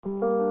Okay,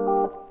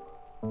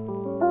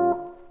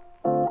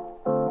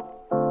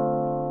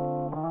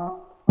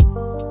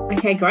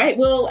 great.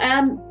 Well,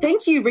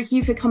 thank you,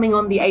 Ricky, for coming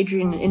on the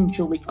Adrian and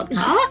Julie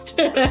podcast.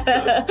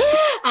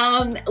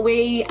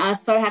 We are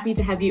so happy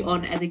to have you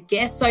on as a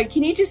guest. So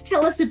can you just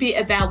tell us a bit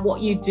about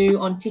what you do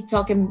on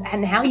TikTok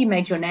and how you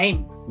made your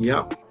name?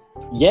 Yep.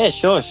 Yeah,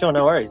 sure,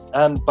 no worries.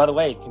 By the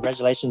way,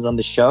 congratulations on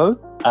the show.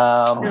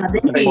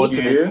 Looking forward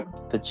to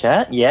the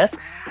chat. Yes.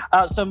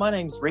 So my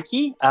name's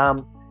Ricky.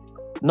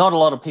 Not a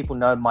lot of people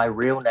know my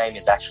real name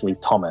is actually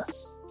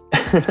Thomas.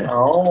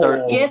 Oh.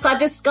 So, Yes, I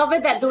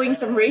discovered that doing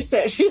some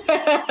research.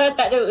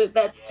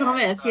 That's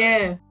Thomas,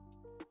 yeah.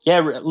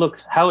 Yeah,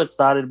 look, how it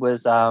started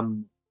was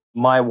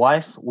my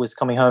wife was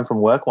coming home from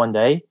work one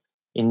day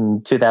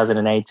in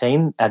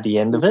 2018 at the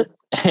end of it,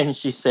 and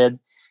she said,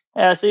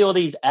 "Hey, I see all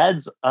these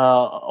ads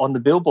on the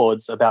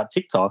billboards about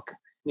TikTok."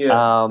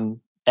 Yeah.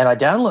 And I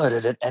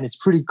downloaded it, and it's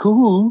pretty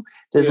cool.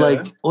 There's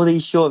like all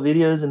these short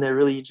videos, and they're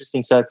really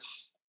interesting. So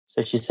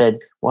she said,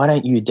 "Why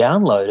don't you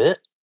download it?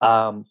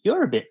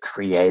 You're a bit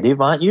creative,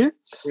 aren't you?"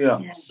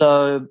 Yeah.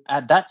 So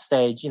at that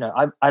stage,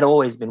 I'd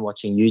always been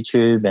watching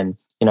YouTube and,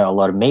 a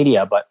lot of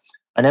media, but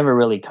I never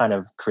really kind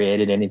of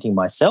created anything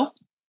myself.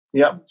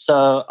 Yeah.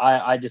 So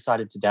I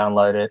decided to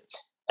download it,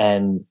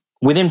 and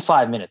within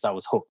 5 minutes, I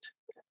was hooked.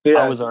 Yeah.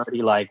 I was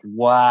already like,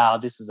 wow,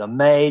 this is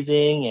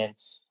amazing.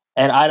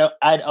 And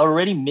I'd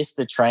already missed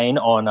the train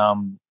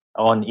on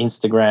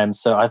Instagram.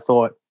 So I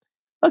thought,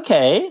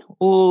 okay,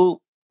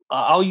 well,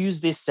 I'll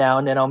use this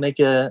sound and I'll make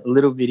a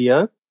little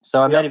video.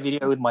 So I made a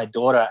video with my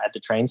daughter at the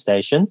train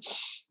station.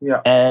 Yeah.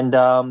 And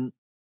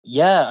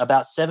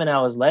about 7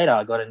 hours later,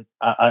 I got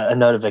a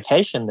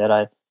notification that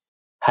I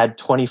had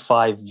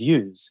 25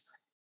 views.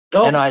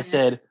 Oh. And I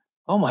said,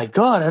 oh my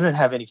God, I don't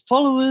have any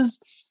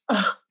followers.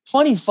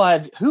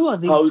 25, who are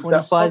these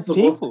 25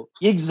 people?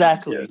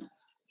 Exactly. Yeah.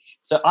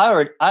 So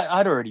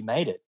I'd already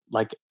made it.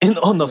 Like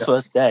on the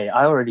first day,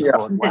 I already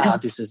thought, wow,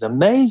 this is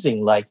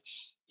amazing. Like,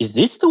 is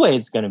this the way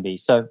it's going to be?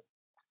 So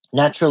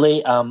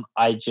naturally,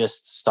 I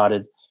just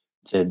started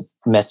to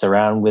mess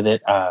around with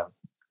it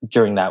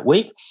during that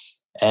week.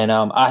 And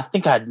I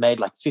think I'd made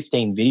like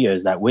 15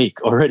 videos that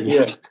week already.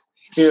 Yeah.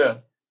 Yeah.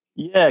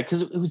 Yeah,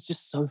 because it was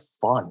just so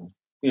fun.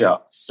 Yeah.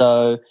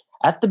 So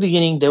at the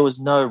beginning, there was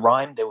no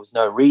rhyme. There was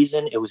no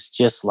reason. It was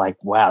just like,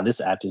 wow,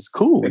 this app is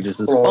cool. This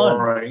is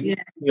fun. Yeah.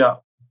 Yeah.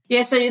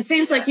 Yeah, so it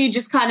seems like you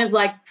just kind of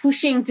like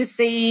pushing to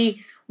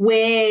see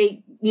where,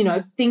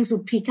 things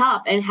would pick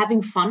up and having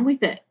fun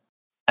with it.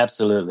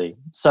 Absolutely.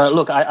 So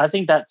look, I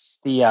think that's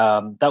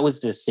that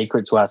was the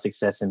secret to our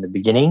success in the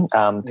beginning.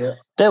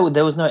 There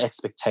was no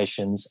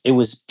expectations. It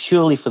was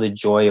purely for the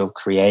joy of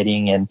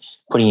creating and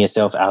putting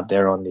yourself out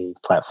there on the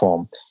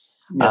platform.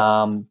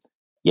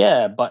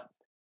 Yeah. But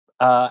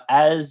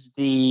as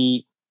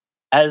things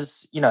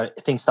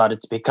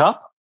started to pick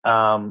up,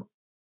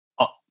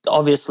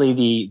 obviously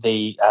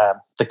the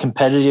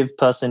competitive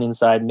person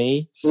inside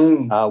me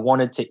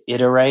wanted to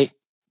iterate,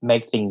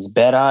 make things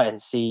better,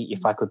 and see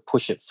if I could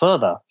push it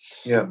further.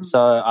 Yeah.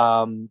 So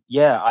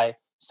I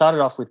started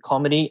off with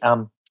comedy.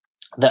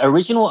 The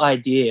original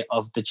idea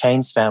of the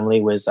Chains family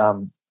was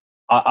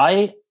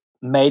I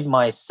made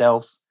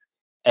myself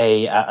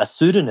a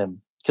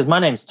pseudonym because my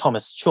name's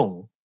Thomas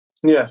Chung.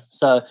 Yes.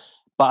 So,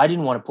 but I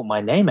didn't want to put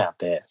my name out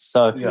there.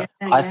 So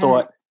I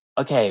thought,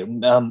 okay,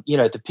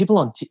 the people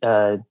on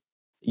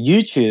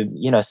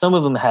YouTube, some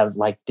of them have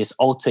like this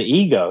alter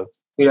ego.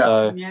 Yeah.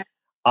 So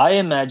I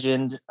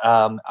imagined,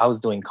 I was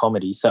doing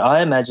comedy. So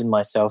I imagined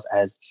myself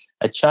as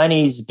a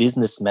Chinese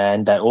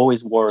businessman that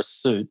always wore a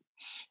suit.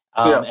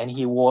 And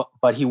he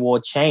wore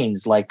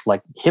chains, like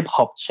hip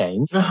hop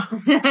chains.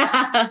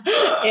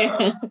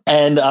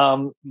 And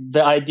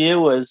the idea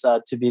was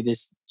to be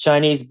this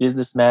Chinese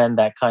businessman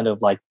that kind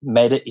of like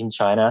made it in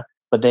China,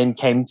 but then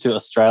came to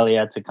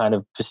Australia to kind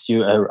of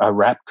pursue a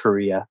rap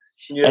career.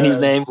 Yes. And his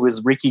name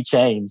was Ricky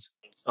Chains.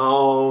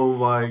 Oh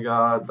my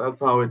God, that's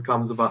how it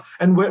comes about.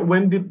 And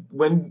when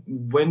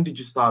did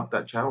you start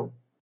that channel?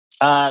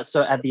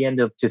 So at the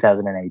end of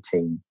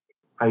 2018.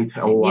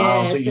 Oh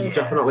wow! So you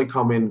definitely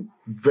come in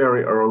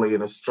very early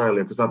in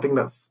Australia, because I think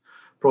that's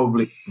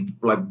probably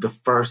like the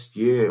first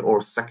year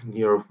or second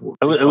year of.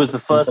 It was the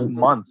first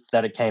month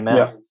that it came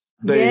out.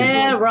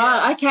 Yeah,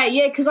 right. Okay,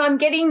 yeah, because I'm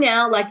getting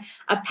now like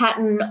a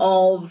pattern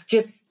of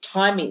just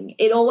timing.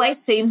 It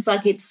always seems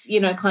like it's,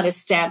 kind of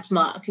stamped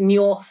mark. And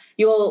your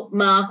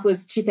mark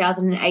was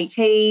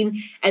 2018.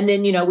 And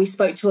then, we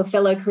spoke to a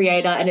fellow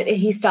creator and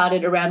he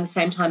started around the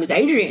same time as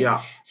Adrian.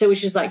 Yeah. So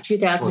which is like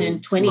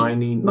 2020.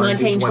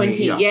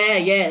 1920.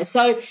 Yeah.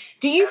 So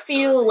do you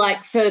feel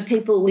like for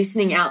people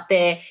listening out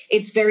there,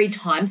 it's very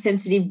time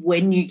sensitive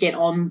when you get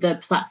on the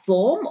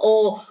platform,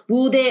 or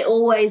will there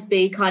always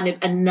be kind of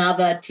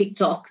another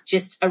TikTok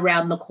just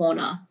around the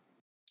corner?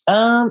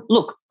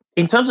 Look,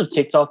 in terms of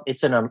TikTok,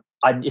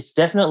 it's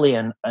definitely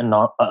an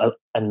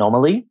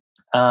anomaly.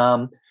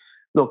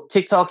 Look,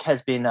 TikTok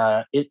has been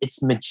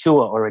it's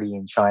mature already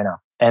in China,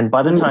 and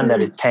by the time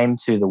that it came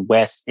to the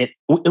West, it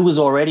was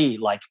already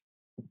like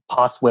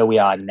past where we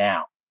are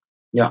now.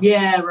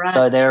 Yeah, right.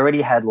 So they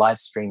already had live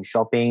stream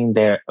shopping.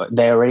 They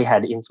already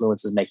had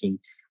influencers making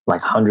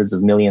like hundreds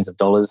of millions of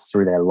dollars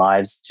through their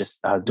lives,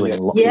 just doing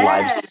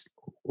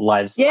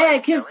lives. Yeah,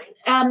 because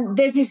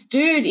there's this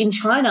dude in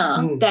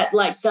China that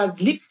like does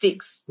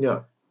lipsticks.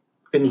 Yeah.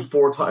 In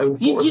four times.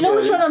 Do you know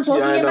which one I'm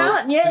talking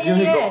about? Yeah,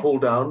 He got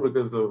pulled down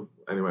because of.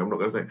 Anyway, I'm not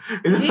going to say.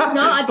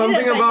 No, I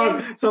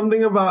didn't.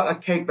 Something about a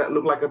cake that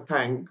looked like a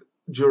tank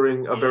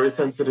during a very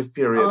sensitive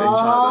period in China.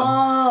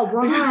 Oh,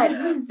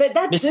 right. But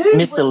that dude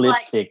Mr.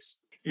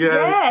 Lipsticks.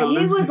 Like,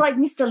 he was like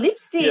Mr.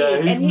 Lipstick.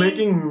 Yeah, he's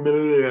making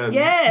millions.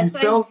 Yeah, he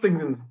sells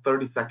things in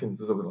 30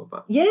 seconds or something like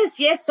that.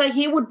 Yes. So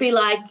he would be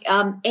like,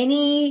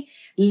 any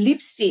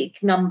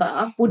lipstick number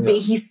would be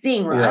his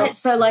thing, right? Yeah.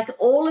 So like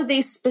all of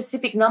these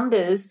specific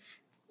numbers,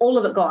 all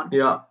of it gone.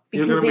 Yeah.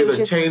 You're going to be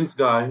the chains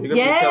guy. You're going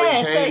to be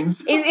selling chains.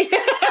 So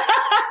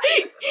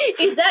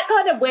is that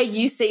kind of where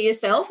you see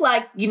yourself?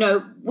 Like, you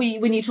know,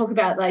 when you talk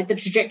about like the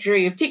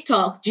trajectory of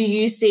TikTok, do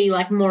you see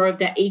like more of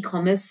the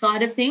e-commerce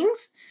side of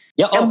things?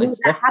 Yeah,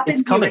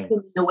 it's coming.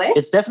 In the West?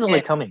 It's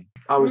definitely coming.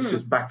 I was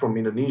just back from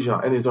Indonesia,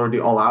 and it's already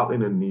all out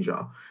in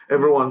Indonesia.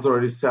 Everyone's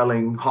already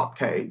selling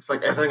hotcakes,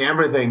 like selling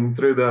everything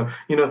through the,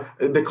 you know,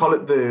 they call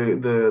it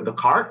the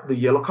cart, the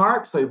yellow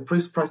cart. So you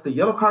press the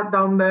yellow cart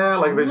down there,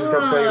 like they just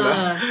kept saying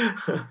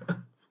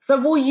that. So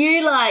will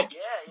you like,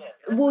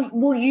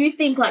 will you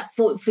think like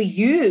for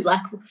you,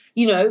 like,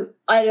 you know,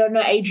 I don't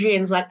know,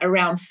 Adrian's like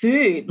around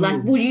food,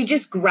 like will you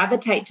just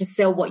gravitate to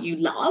sell what you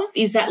love?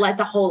 Is that like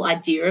the whole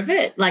idea of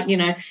it? Like, you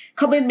know,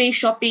 come with me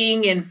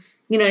shopping and,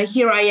 you know,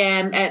 here I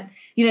am at,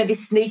 you know,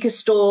 this sneaker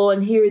store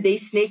and here are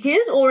these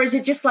sneakers? Or is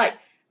it just like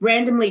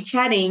randomly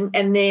chatting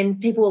and then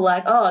people are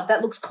like, oh,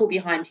 that looks cool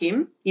behind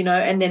him, you know,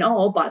 and then, oh,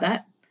 I'll buy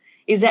that.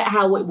 Is that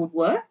how it would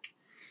work?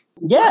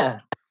 Yeah.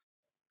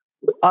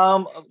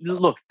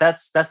 Look,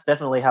 that's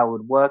definitely how it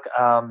would work.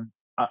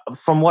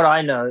 From what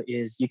I know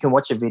is you can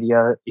watch a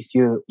video if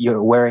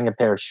you're wearing a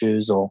pair of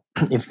shoes or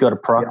if you've got a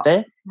product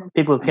there,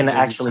 people can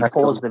actually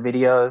pause the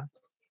video,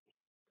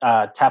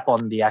 tap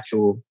on the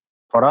actual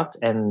product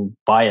and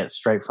buy it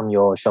straight from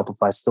your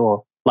Shopify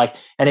store. Like,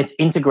 and it's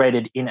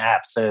integrated in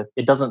app, so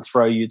it doesn't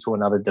throw you to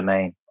another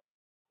domain.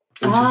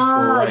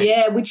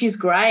 Which is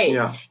great.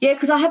 Yeah,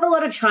 because I have a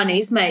lot of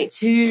Chinese mates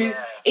who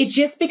it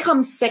just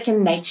becomes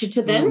second nature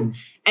to them.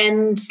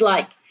 And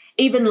like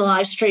even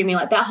live streaming,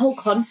 like that whole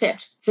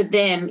concept for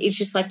them, it's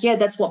just like,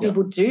 that's what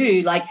people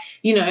do. Like,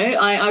 you know,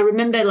 I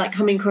remember like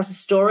coming across a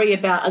story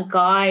about a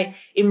guy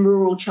in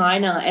rural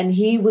China and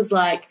he was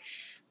like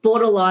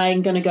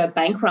borderline going to go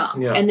bankrupt.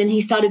 Yeah. And then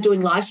he started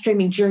doing live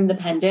streaming during the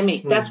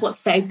pandemic. That's what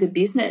saved the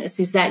business,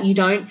 is that you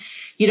don't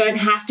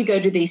have to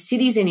go to these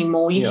cities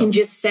anymore. You can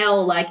just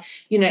sell like,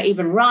 you know,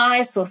 even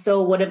rice or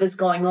sell whatever's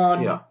going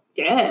on.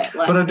 Yeah.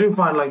 But I do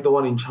find like the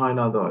one in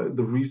China though,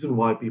 the reason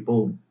why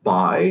people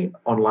buy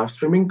on live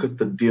streaming, because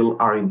the deal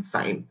are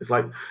insane. It's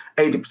like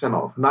 80%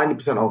 off,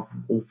 90% off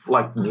of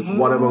like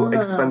whatever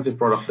expensive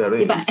product there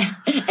is. But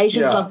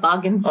Asians love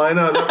bargains. I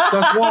know.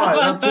 That's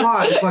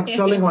why. It's like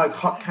selling like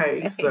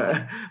hotcakes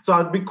there. So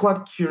I'd be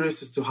quite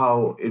curious as to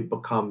how it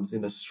becomes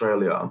in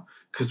Australia,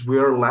 because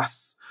we're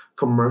less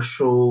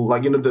commercial.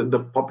 Like, you know,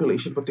 the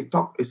population for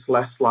TikTok is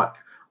less like,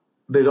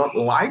 they don't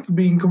like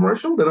being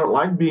commercial. They don't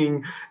like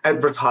being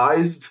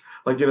advertised.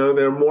 Like, you know,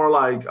 they're more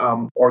like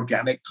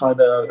organic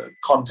kind of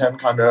content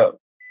kind of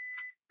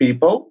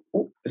people.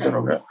 Oh, is that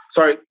okay?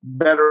 Sorry,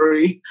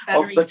 battery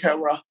of the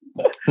camera.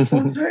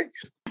 One sec.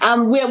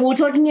 We're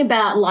talking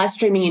about live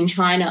streaming in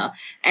China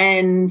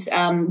and,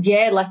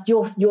 like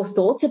your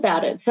thoughts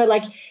about it. So,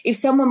 like, if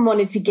someone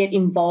wanted to get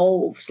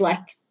involved,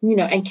 like, you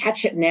know, and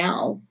catch it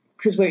now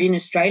because we're in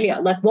Australia,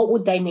 like, what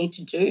would they need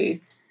to do?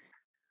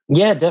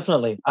 Yeah,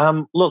 definitely.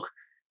 Look,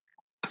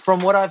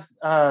 from what I've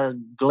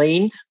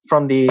gleaned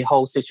from the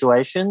whole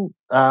situation,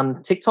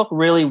 TikTok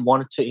really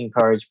wanted to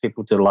encourage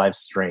people to live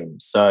stream.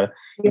 So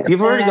if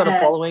you've already got a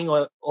following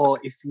or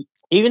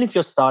even if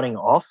you're starting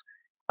off,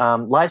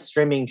 live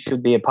streaming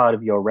should be a part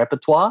of your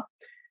repertoire.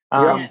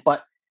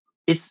 But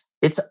it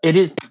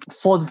is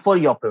for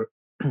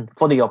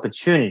the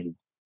opportunity.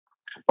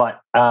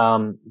 But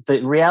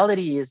the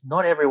reality is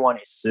not everyone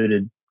is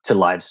suited to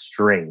live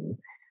stream.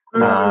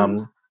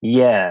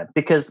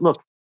 Because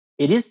look,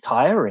 it is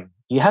tiring.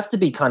 You have to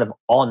be kind of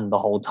on the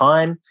whole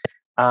time.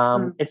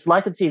 It's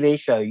like a TV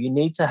show. You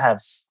need to have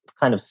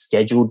kind of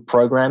scheduled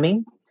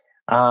programming.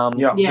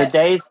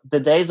 The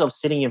days of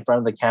sitting in front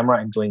of the camera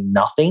and doing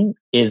nothing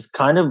is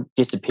kind of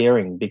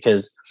disappearing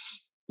because,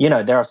 you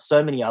know, there are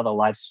so many other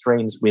live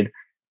streams with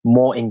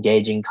more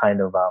engaging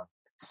kind of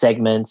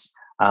segments,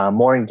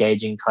 more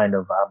engaging kind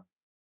of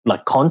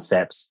like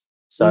concepts.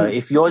 So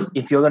if you're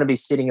going to be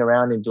sitting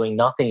around and doing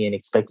nothing and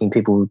expecting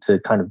people to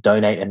kind of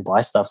donate and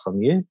buy stuff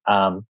from you,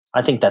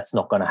 I think that's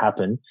not going to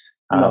happen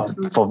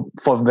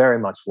for very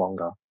much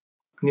longer.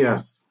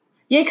 Yes.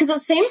 Yeah, because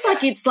it seems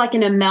like it's like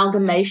an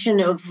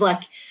amalgamation of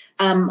like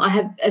I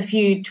have a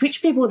few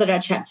Twitch people that I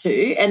chat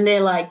to and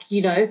they're like,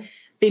 you know,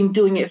 been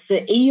doing it for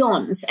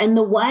eons, and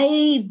the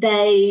way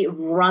they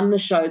run the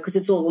show, because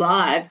it's all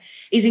live,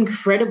 is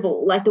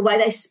incredible. Like the way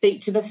they speak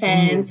to the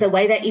fans, the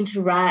way they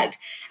interact,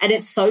 and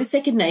it's so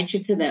second nature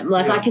to them.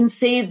 Like I can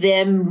see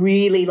them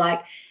really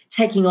like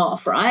taking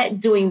off, right?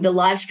 Doing the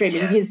live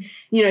streaming because,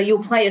 you know,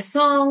 you'll play a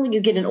song, you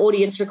get an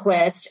audience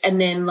request,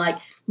 and then like,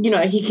 you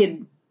know, he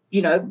could,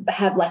 you know,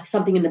 have like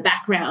something in the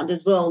background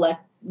as well, like,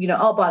 you know,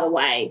 oh, by the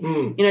way,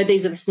 you know,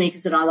 these are the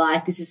sneakers that I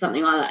like. This is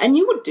something I like. And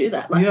you would do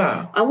that. Like,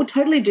 I would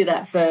totally do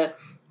that for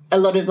a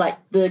lot of, like,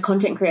 the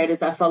content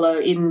creators I follow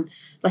in,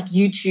 like,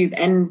 YouTube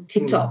and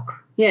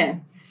TikTok. Yeah.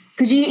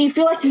 Because you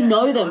feel like you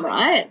know them,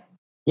 right?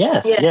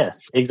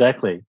 Yes,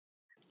 exactly.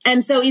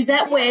 And so is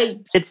that where...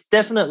 It's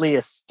definitely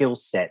a skill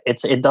set.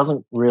 It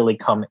doesn't really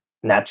come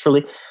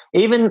naturally.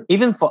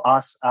 Even for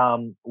us,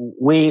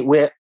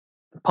 we're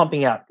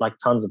pumping out, like,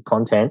 tons of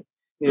content.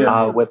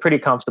 Yeah. We're pretty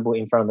comfortable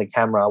in front of the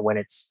camera when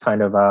it's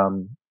kind of,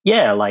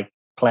 like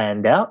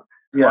planned out.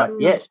 Yeah.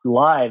 But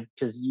live,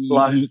 because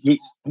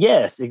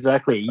yes,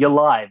 exactly. You're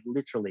live,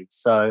 literally.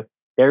 So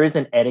there is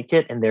an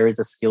etiquette and there is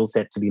a skill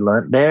set to be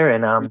learnt there.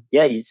 And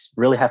you just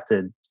really have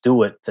to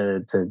do it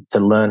to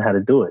learn how to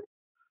do it.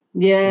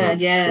 Yeah,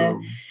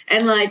 true.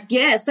 And like,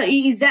 so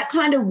is that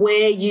kind of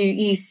where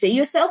you see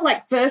yourself?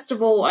 Like, first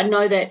of all, I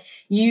know that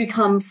you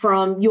come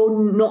from,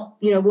 you're not,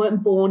 you know,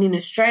 weren't born in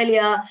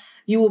Australia.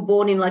 You were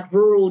born in like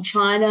rural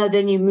China,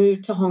 then you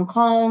moved to Hong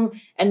Kong,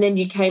 and then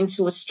you came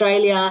to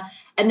Australia,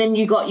 and then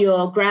you got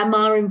your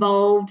grandma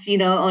involved, you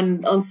know,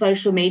 on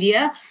social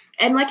media.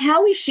 And like,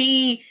 how is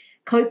she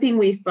coping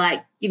with,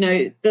 like, you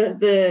know,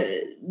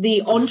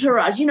 the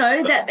entourage, you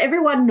know, that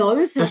everyone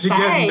knows her face? Does she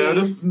get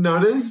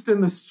noticed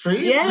in the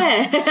streets?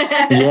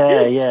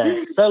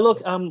 Yeah. So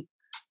look,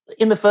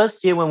 in the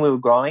first year when we were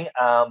growing,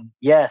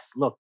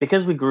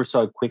 because we grew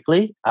so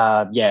quickly,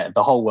 the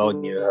whole world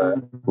knew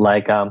her.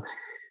 Like,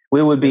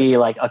 we would be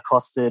like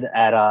accosted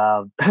at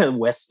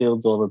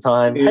Westfields all the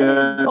time. Hey,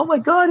 oh my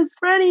God, it's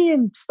Franny,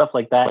 and stuff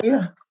like that.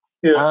 Yeah.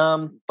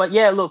 But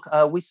look,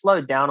 we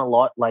slowed down a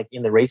lot, like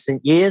in the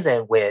recent years,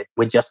 and we're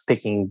just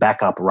picking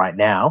back up right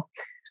now.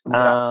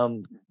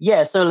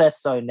 So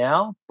less so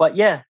now. But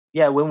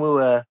when we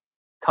were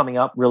coming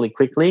up really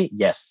quickly,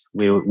 yes,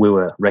 we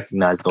were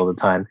recognized all the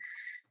time.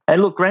 And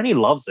look, Granny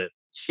loves it.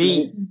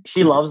 She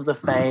loves the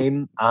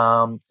fame.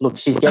 Look,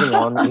 she's getting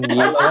on in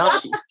years now.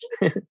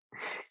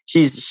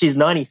 She's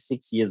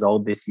 96 years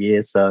old this year,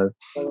 so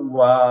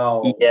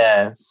wow.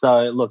 Yeah,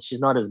 so look,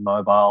 she's not as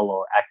mobile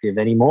or active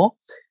anymore.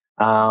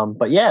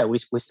 But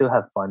we still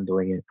have fun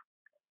doing it.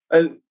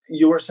 And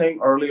you were saying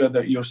earlier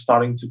that you're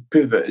starting to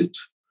pivot.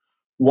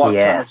 What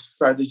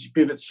kind of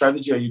pivot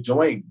strategy are you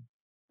doing?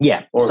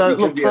 Yeah, or so it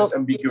can be as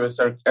ambiguous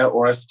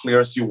or as clear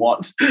as you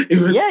want.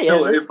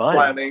 That's fine.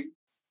 Planning.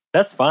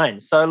 That's fine.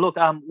 So look,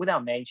 with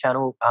our main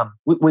channel,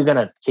 we're going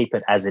to keep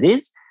it as it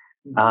is.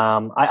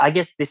 I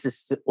guess this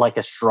is like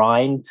a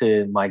shrine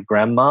to my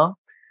grandma.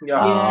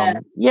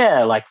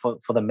 Like for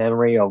the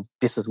memory of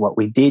this is what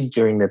we did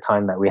during the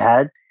time that we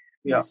had.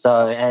 Yeah.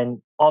 So, and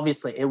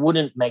obviously it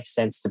wouldn't make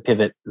sense to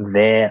pivot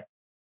there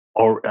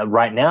or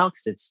right now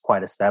because it's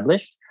quite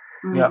established.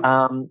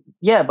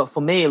 Yeah. But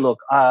for me, look,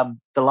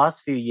 the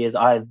last few years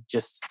I've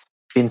just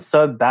been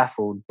so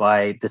baffled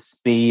by the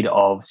speed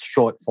of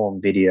short form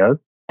video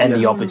and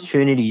the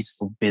opportunities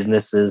for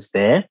businesses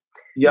there.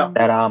 Yeah.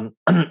 That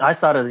I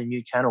started a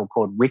new channel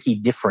called Wiki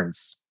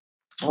Difference.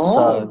 Oh.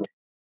 So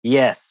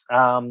yes,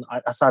 I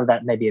started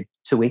that maybe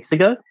 2 weeks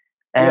ago.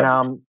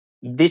 And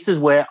this is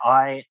where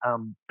I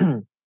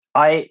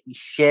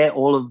share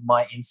all of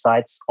my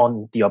insights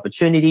on the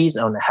opportunities,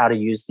 on how to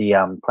use the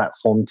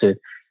platform to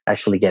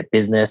actually get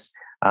business,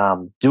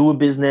 do a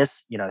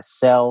business, you know,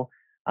 sell.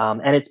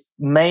 And it's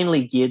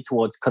mainly geared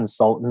towards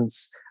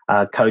consultants,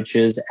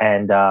 coaches,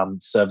 and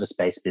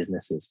service-based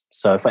businesses.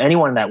 So for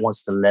anyone that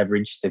wants to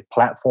leverage the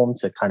platform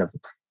to kind of,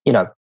 you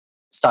know,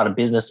 start a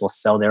business or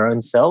sell their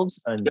own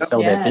selves and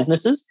sell their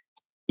businesses,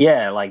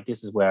 like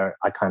this is where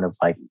I kind of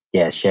like,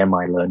 share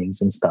my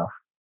learnings and stuff.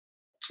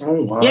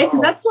 Oh, wow. Yeah,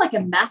 because that's like a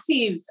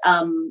massive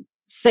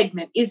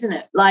segment, isn't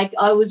it? Like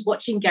I was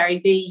watching Gary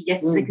Vee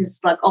yesterday because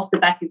like off the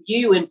back of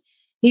you, and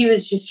he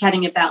was just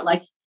chatting about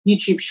like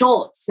YouTube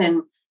Shorts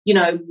and, you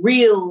know,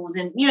 reels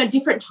and, you know,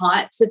 different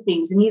types of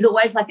things. And he's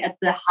always like at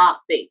the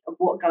heartbeat of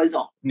what goes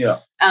on.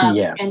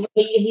 And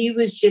he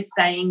was just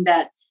saying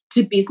that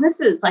to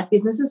businesses, like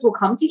businesses will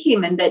come to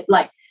him and that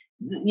like,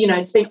 you know,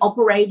 it's been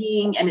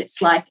operating and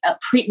it's like a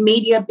print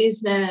media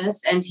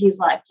business. And he's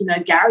like, you know,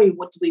 Gary,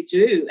 what do we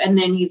do? And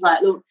then he's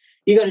like, look,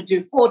 you got to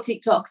do 4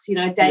 TikToks, you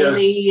know,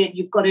 daily and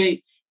you've got to,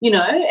 you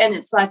know, and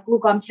it's like,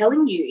 look, I'm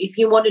telling you, if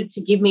you wanted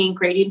to give me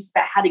ingredients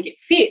about how to get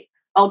fit,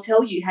 I'll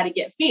tell you how to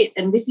get fit.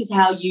 And this is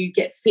how you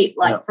get fit,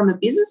 like from a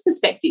business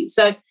perspective.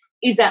 So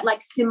is that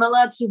like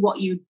similar to what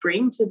you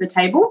bring to the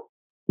table?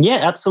 Yeah,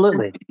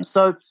 absolutely.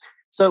 So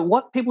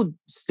what people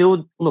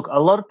still look,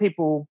 a lot of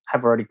people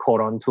have already caught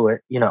on to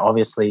it. You know,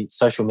 obviously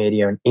social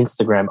media and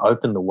Instagram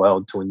opened the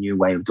world to a new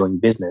way of doing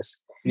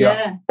business.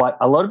 Yeah. But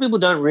a lot of people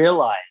don't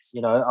realize,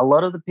 a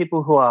lot of the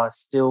people who are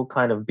still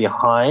kind of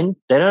behind,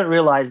 they don't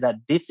realize that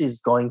this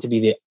is going to be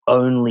the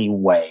only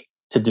way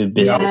to do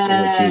business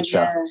in the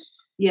future.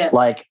 Yeah.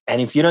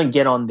 And if you don't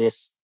get on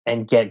this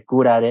and get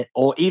good at it,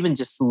 or even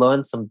just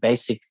learn some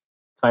basic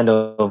kind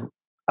of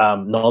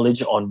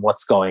knowledge on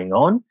what's going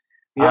on,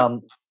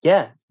 nobody's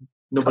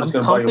going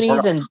to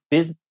companies and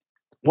business.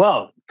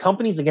 Well,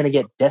 companies are going to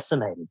get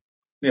decimated.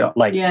 Yeah,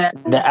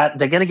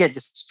 they're going to get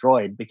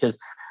destroyed because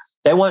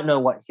they won't know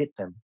what hit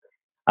them.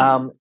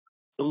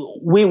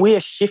 We are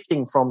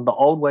shifting from the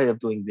old way of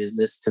doing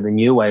business to the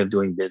new way of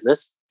doing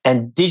business,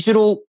 and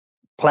digital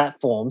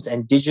platforms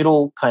and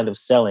digital kind of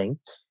selling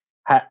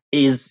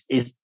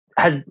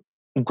has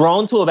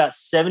grown to about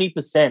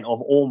 70%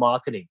 of all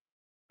marketing.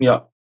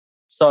 Yeah.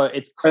 So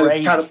it's crazy. And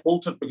it's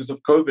catapulted because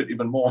of COVID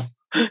even more.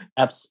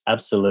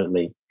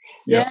 Absolutely.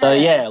 Yeah. So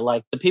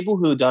the people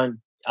who don't,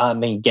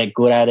 get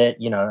good at it,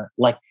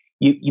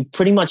 you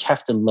pretty much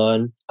have to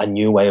learn a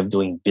new way of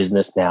doing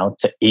business now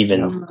to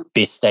even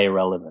stay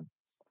relevant.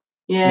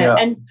 Yeah.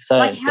 And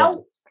so,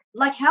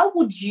 how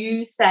would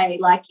you say,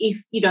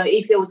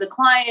 if there was a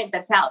client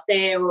that's out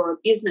there or a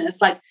business,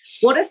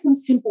 what are some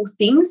simple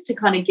things to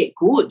kind of get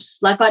good?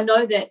 I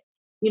know that,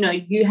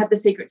 you have the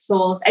secret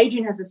sauce,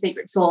 Adrian has the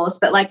secret sauce,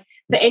 but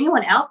for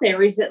anyone out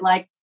there, is it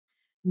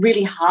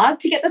really hard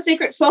to get the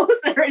secret sauce,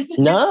 or is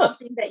it just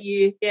something that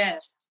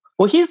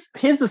Well,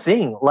 here's the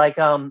thing,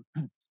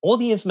 all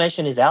the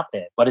information is out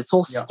there, but it's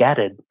all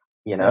scattered,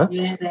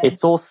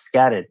 it's all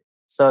scattered.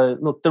 So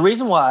look, the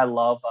reason why I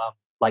love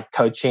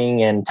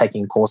coaching and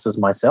taking courses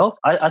myself,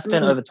 I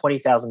spent over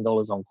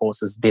 $20,000 on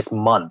courses this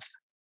month.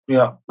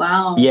 Yeah.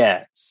 Wow.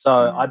 Yeah.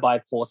 So I buy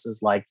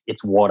courses like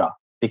it's water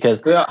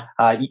because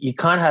you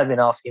can't have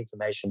enough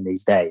information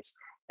these days.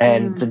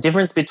 And the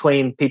difference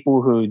between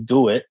people who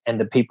do it and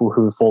the people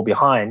who fall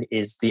behind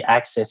is the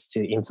access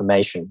to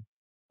information.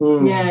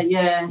 Yeah.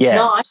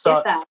 No, I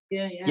get that.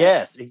 Yeah.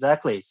 Yes,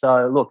 exactly.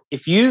 So look,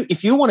 if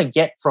you want to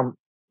get from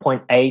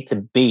point A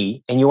to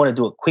B and you want to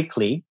do it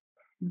quickly,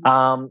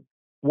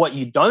 what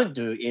you don't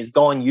do is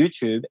go on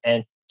YouTube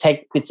and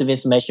take bits of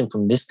information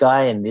from this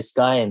guy and this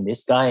guy and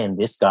this guy and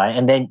this guy,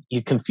 and then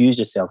you confuse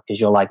yourself because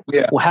you're like,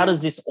 well, how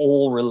does this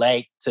all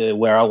relate to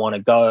where I want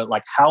to go?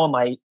 How am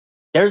I?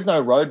 There's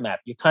no roadmap.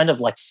 You're kind of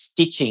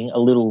stitching a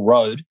little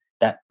road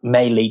that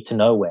may lead to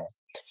nowhere.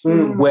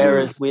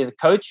 Whereas with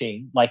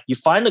coaching, you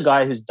find a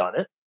guy who's done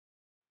it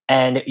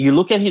and you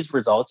look at his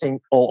results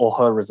or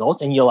her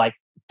results and you're like,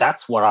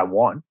 that's what I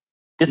want.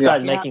 This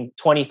guy's making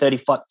 $20,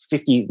 $30,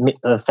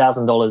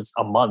 $50,000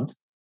 a month.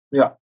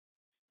 Yeah.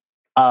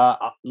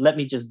 Let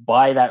me just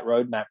buy that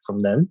roadmap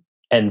from them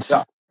and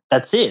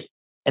that's it.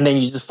 And then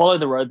you just follow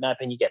the roadmap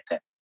and you get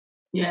there.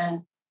 Yeah.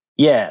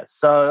 Yeah.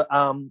 So,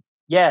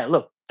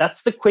 look,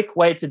 that's the quick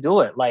way to do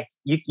it.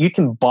 You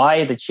can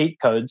buy the cheat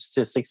codes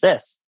to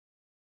success.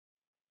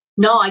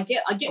 No, I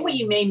get what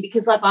you mean,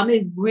 because I'm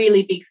a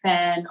really big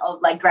fan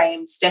of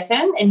Graham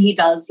Stephan, and he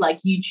does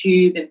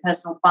YouTube and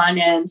personal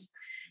finance.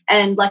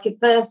 And at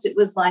first it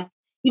was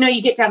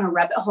you get down a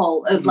rabbit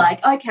hole of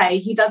okay,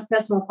 he does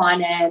personal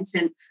finance,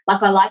 and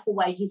I like the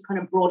way he's kind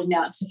of broadened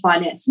out to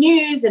finance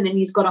news, and then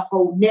he's got a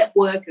whole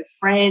network of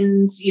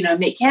friends,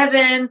 Meet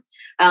Kevin,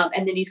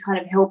 and then he's kind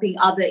of helping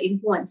other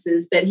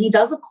influencers. But he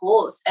does a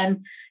course,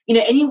 and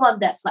anyone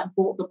that's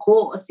bought the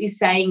course is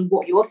saying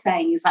what you're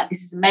saying is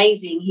this is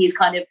amazing. He's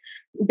kind of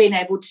been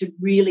able to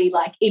really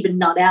even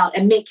nut out.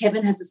 And Meet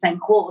Kevin has the same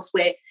course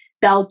where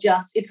they'll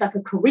just, it's like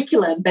a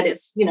curriculum, but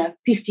it's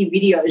 50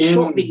 videos,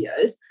 short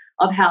videos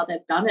of how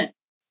they've done it.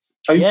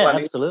 Are you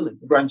planning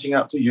branching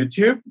out to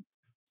YouTube?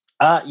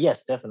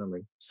 Yes,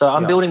 definitely. So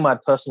I'm building my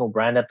personal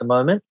brand at the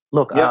moment.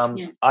 Look,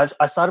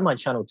 I started my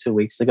channel 2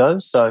 weeks ago.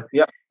 So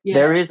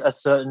there is a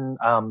certain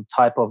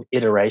type of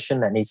iteration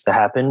that needs to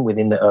happen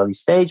within the early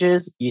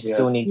stages. You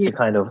still need to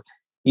kind of,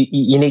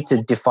 you need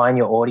to define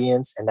your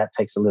audience, and that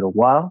takes a little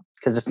while,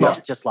 because it's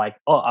not just I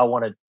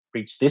want to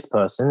reach this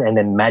person and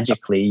then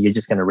magically you're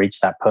just going to reach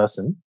that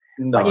person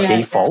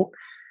default.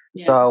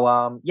 Yeah.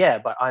 So,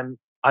 but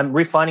I'm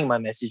refining my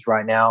message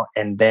right now.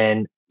 And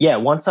then,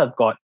 once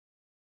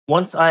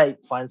I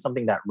find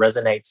something that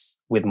resonates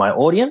with my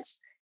audience,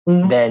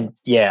 then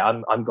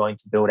I'm going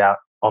to build out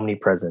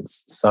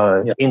omnipresence.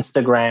 So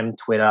Instagram,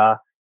 Twitter,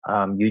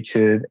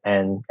 YouTube,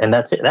 and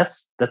that's it.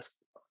 That's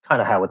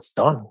kind of how it's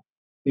done.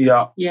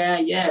 Yeah.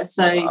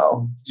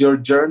 So your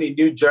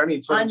new journey,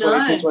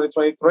 2022,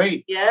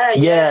 2023.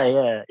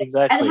 Yeah,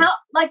 exactly. And how,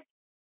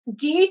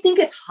 do you think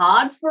it's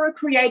hard for a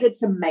creator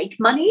to make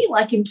money,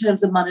 in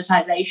terms of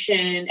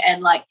monetization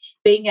and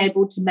being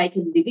able to make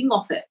a living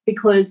off it?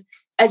 Because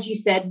as you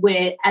said,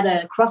 we're at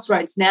a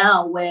crossroads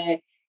now where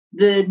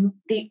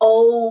the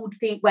old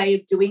way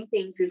of doing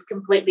things is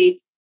completely,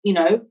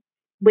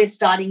 we're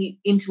starting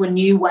into a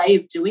new way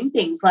of doing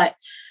things.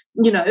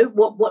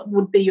 What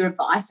would be your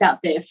advice out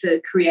there for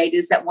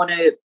creators that want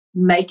to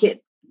make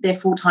it their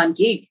full-time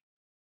gig?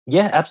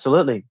 Yeah,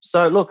 absolutely.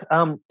 So look,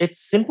 it's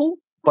simple,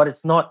 but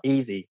it's not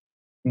easy.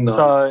 No.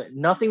 So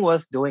nothing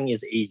worth doing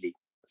is easy.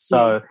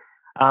 So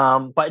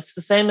But it's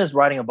the same as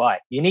riding a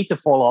bike. You need to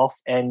fall off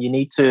and you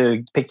need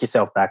to pick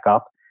yourself back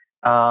up.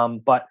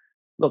 But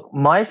look,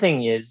 my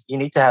thing is you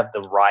need to have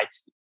the right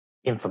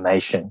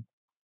information.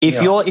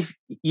 If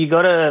you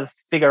got to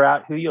figure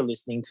out who you're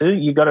listening to,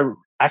 you got to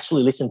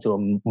actually listen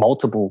to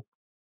multiple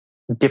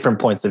different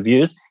points of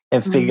views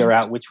and figure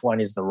out which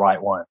one is the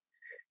right one.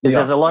 Because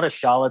there's a lot of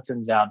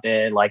charlatans out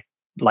there, like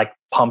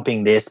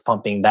pumping this,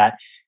 pumping that.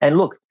 And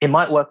look, it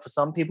might work for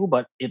some people,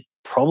 but it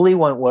probably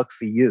won't work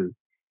for you.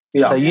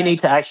 Yeah. So you need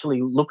to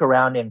actually look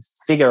around and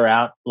figure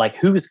out like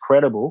who is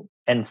credible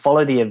and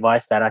follow the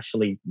advice that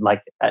actually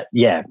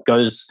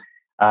goes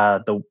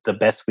the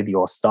best with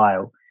your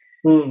style.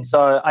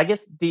 So I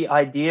guess the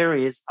idea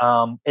is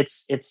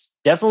it's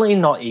definitely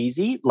not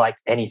easy like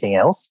anything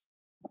else,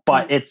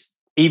 but it's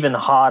even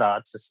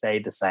harder to stay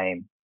the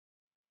same.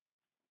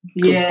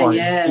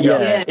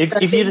 Yeah.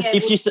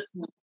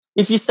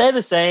 If you stay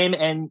the same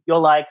and you're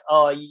like,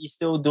 oh, you're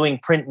still doing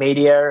print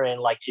media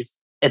and like if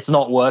it's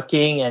not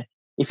working, and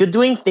if you're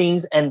doing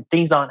things and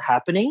things aren't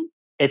happening,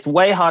 it's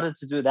way harder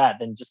to do that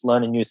than just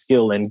learn a new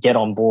skill and get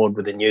on board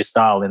with a new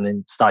style and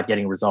then start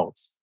getting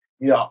results.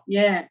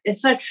 Yeah,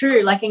 it's so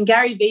true. Like, and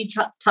Gary Vee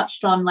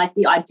touched on like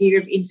the idea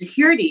of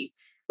insecurity.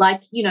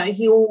 Like, you know,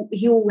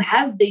 he'll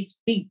have these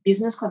big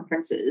business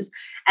conferences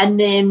and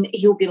then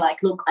he'll be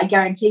like, look, I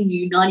guarantee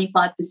you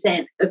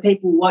 95% of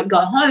people won't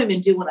go home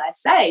and do what I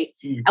say.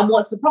 And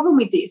what's the problem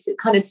with this? It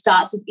kind of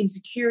starts with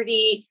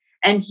insecurity,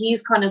 and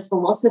his kind of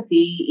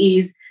philosophy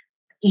is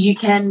you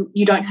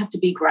don't have to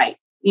be great.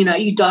 You know,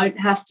 you don't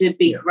have to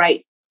be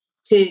great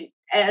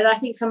and I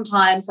think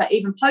sometimes like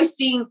even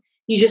posting,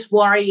 you just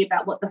worry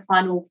about what the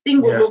final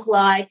thing will look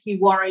like. You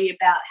worry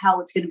about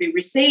how it's going to be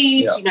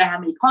received, you know, how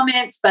many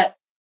comments. But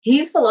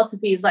his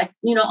philosophy is like,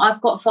 you know, I've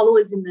got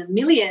followers in the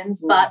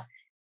millions, but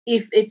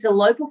if it's a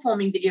low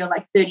performing video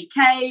like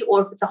 30K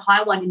or if it's a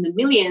high one in the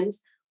millions,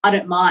 I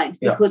don't mind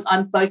because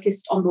I'm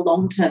focused on the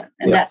long term.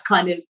 And that's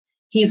kind of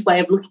his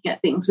way of looking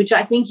at things, which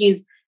I think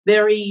is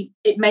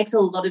it makes a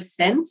lot of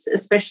sense,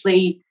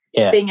 especially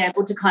being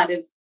able to kind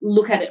of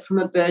look at it from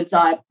a bird's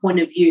eye point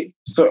of view.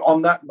 So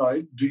on that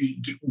note,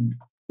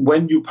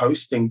 when you're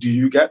posting, do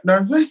you get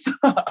nervous?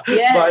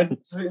 Like,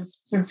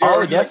 since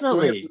you're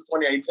definitely doing it since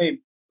 2018.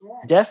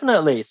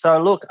 Definitely.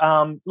 So look,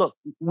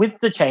 with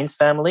the Chains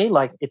family,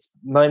 like it's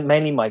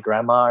mainly my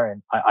grandma,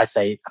 and I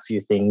say a few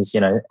things, you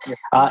know.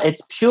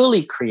 It's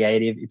purely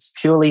creative. It's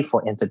purely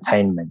for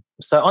entertainment.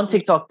 So on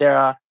TikTok, there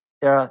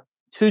are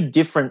two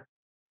different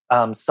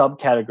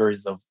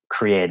subcategories of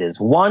creators.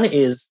 One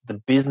is the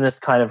business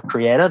kind of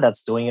creator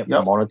that's doing it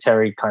for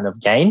monetary kind of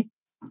gain.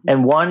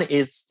 And one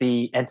is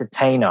the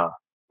entertainer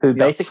who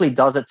basically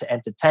does it to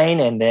entertain,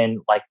 and then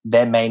like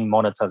their main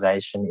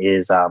monetization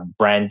is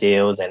brand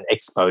deals and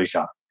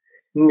exposure.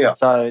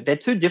 So they're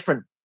two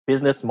different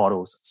business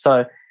models.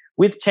 So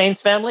with Chains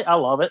Family, I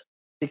love it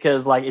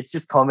because like it's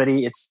just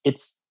comedy.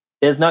 It's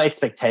there's no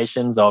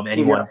expectations of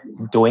anyone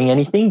doing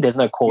anything. There's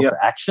no call to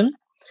action.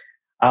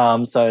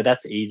 So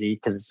that's easy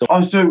because it's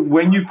so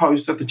when you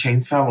post at the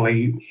Chains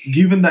Family,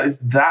 given that it's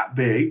that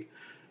big,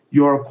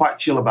 you're quite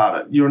chill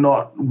about it. You're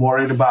not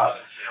worried about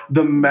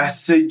the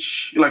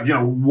message, like, you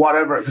know,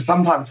 whatever. Because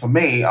sometimes for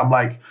me, I'm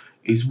like,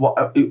 is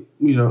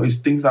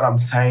things that I'm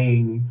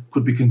saying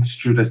could be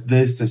construed as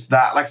this, as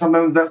that. Like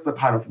sometimes that's the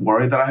kind of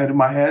worry that I had in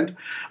my head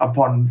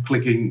upon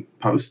clicking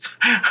post.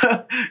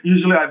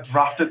 Usually I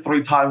draft it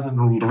 3 times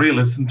and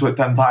re-listen to it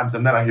 10 times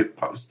and then I hit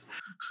post.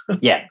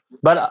 Yeah,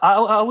 but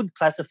I would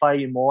classify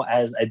you more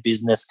as a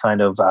business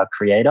kind of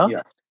creator,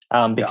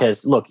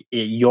 because look,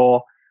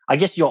 I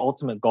guess your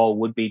ultimate goal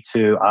would be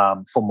to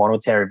for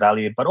monetary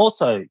value, but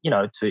also, you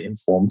know, to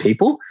inform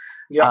people.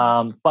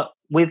 But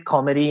with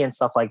comedy and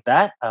stuff like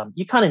that,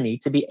 you kind of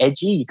need to be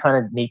edgy. You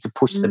kind of need to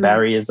push the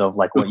barriers of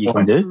like what you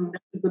can do.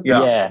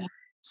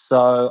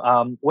 So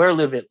we're a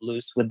little bit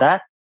loose with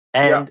that,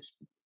 and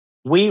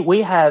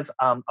we have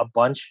a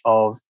bunch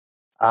of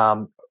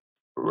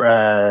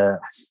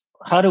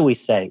how do we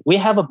say? We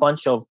have a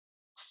bunch of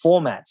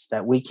formats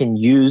that we can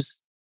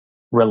use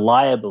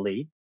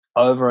reliably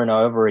over and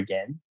over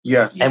again.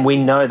 And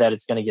we know that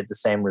it's going to get the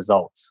same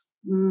results.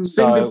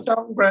 Sing the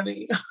song,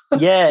 Granny.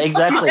 Yeah,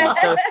 exactly.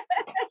 So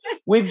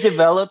we've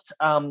developed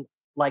 15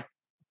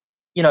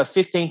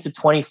 to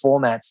 20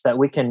 formats that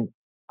we can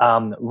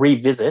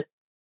revisit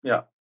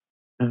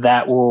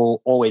that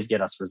will always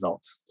get us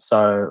results.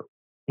 So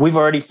we've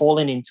already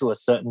fallen into a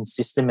certain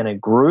system and a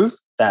groove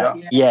that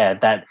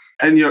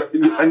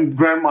and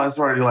grandma's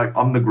already like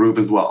on the groove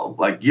as well.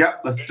 Like,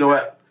 let's do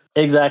it.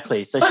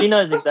 Exactly. So she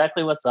knows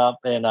exactly what's up,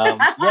 and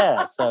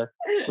so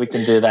we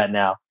can do that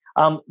now.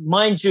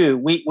 Mind you,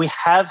 we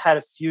have had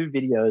a few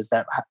videos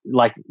that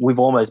like we've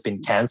almost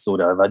been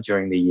cancelled over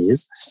during the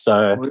years.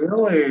 So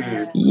really,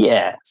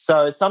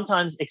 so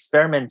sometimes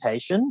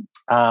experimentation,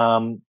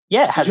 has Did you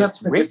have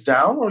to take it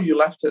down or you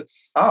left it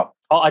up?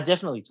 Oh, I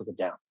definitely took it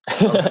down.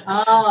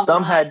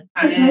 Some had.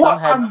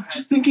 I'm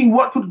just thinking,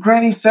 what could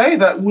Granny say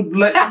that would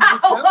let you be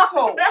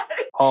cancelled?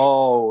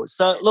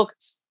 So look,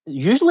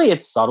 usually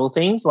it's subtle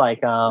things like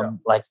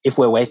if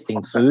we're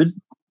wasting food.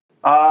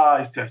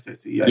 I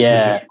see.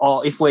 Yeah.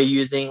 Or if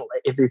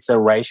it's a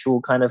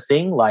racial kind of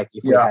thing, like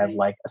if we have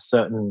like a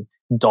certain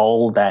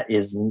doll that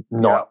is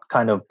not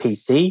kind of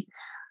PC,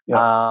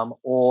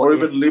 or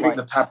even leaving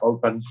the tab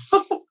open,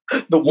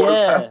 the water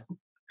tab.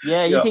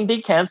 Yeah, you can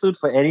be cancelled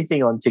for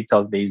anything on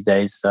TikTok these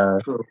days. So,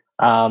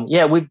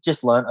 we've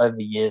just learned over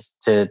the years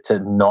to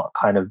not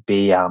kind of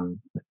be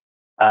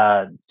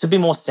to be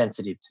more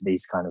sensitive to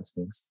these kind of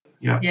things.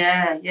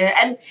 Yeah.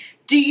 And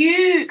do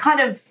you kind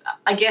of,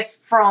 I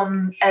guess,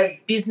 from a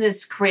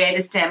business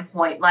creator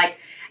standpoint, like,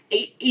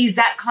 is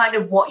that kind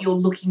of what you're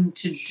looking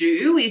to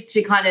do? Is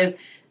to kind of,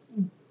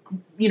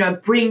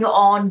 bring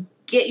on,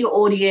 get your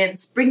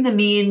audience, bring them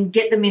in,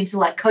 get them into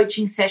like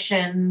coaching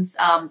sessions,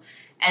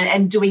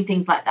 and doing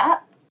things like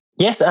that?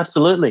 Yes,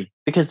 absolutely.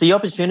 Because the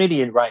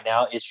opportunity right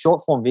now is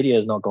short form video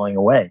is not going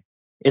away.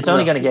 It's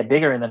only going to get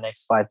bigger in the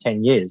next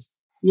 5-10 years.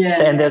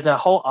 And there's a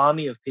whole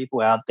army of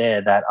people out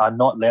there that are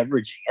not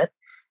leveraging it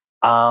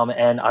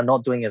and are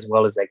not doing as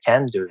well as they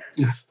can do.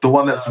 It's the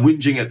one that's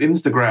whinging at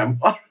Instagram.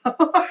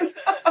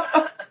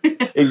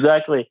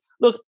 Exactly.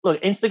 Look,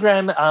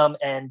 Instagram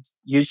and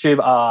YouTube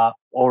are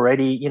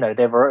already,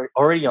 they're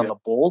already on the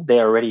ball.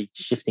 They're already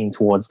shifting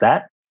towards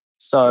that.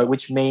 So,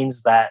 which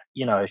means that,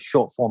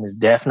 short form is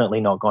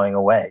definitely not going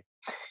away.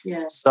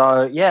 Yeah.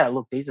 So,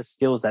 look, these are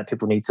skills that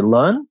people need to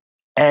learn.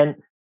 And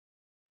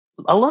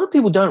a lot of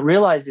people don't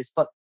realize this,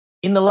 but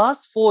in the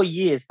last 4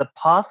 years, the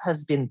path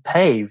has been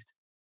paved.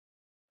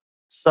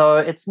 So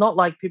it's not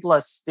like people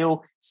are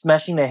still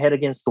smashing their head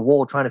against the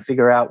wall trying to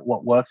figure out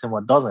what works and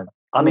what doesn't.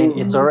 I mean,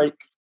 it's already,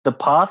 the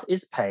path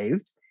is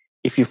paved.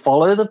 If you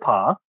follow the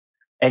path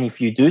and if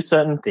you do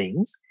certain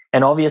things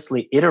and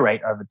obviously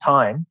iterate over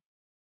time,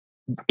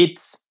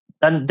 there's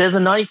a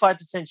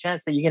 95%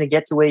 chance that you're going to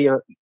get to where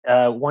you're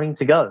wanting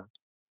to go.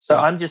 So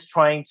I'm just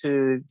trying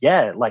to,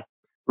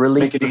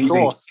 release the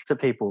source to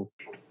people.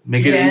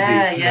 Make it easy.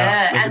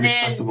 Yeah. Make and it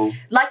then, accessible.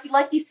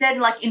 like you said,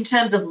 like in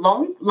terms of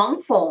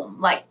long form,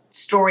 like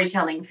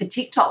storytelling for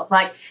TikTok,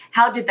 like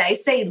how do they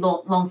see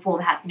long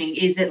form happening?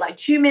 Is it like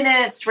 2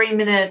 minutes, 3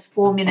 minutes,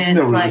 4 minutes? I think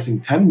they're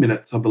releasing 10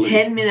 minutes, I believe.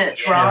 10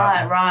 minutes,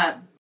 right.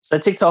 So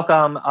TikTok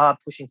are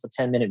pushing for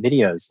 10-minute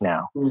videos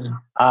now.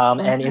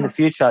 And in the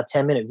future,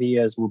 10-minute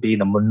videos will be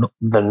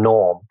the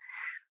norm.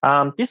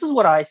 This is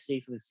what I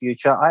see for the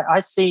future. I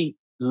see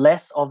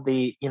less of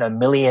the,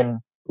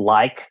 million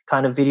like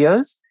kind of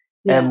videos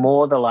and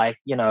more the like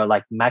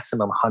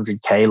maximum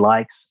 100K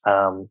likes,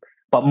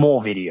 but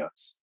more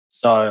videos.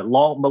 So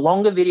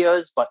longer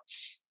videos, but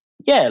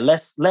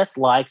less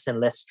likes and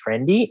less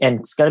trendy.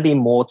 And it's going to be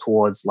more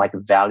towards like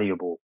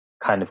valuable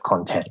kind of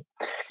content.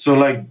 So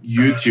like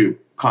YouTube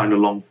kind of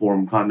long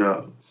form kind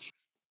of.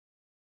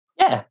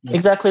 Yeah,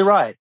 exactly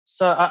right.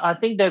 So I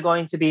think they're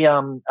going to be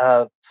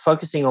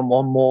focusing on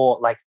more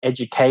like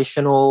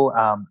educational,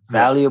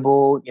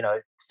 valuable,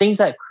 things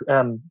that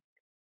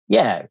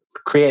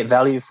create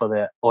value for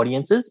the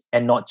audiences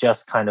and not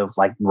just kind of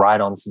like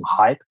ride on some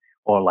hype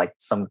or like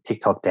some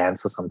TikTok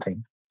dance or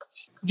something.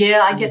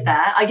 Yeah, I get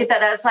that.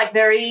 That's like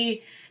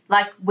very,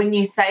 like when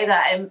you say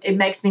that, it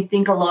makes me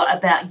think a lot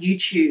about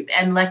YouTube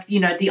and like,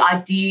 the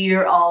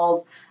idea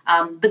of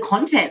the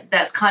content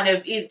that's kind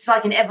of, it's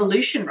like an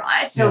evolution,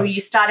 right? So you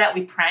start out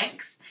with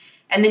pranks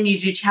and then you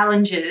do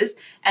challenges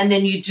and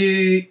then you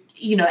do,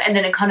 and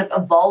then it kind of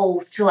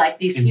evolves to like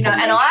this, and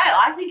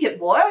I think it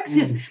works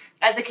because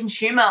as a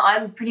consumer,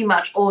 I'm pretty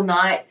much all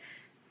night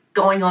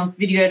going on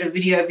video to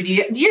video,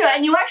 and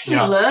you actually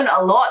learn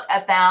a lot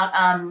about,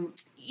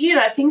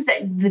 things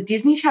that the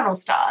Disney Channel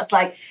stars,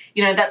 like,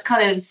 that's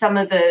kind of some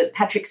of the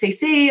Patrick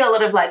CC, a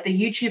lot of like the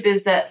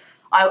YouTubers that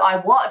I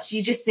watch,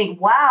 you just think,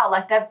 wow,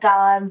 like they've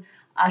done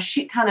a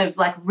shit ton of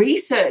like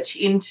research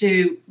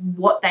into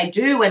what they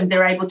do and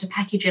they're able to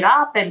package it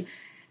up and,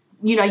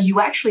 you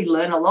actually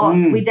learn a lot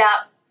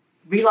without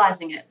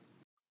realizing it.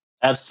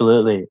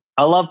 Absolutely.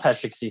 I love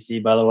Patrick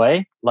CC, by the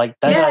way. Like,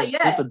 that guy's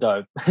super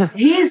dope.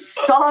 He's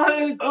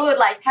so good.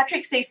 Like,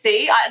 Patrick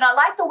CC, and I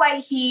like the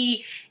way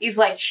he is,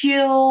 like,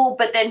 chill,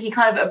 but then he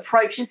kind of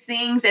approaches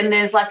things, and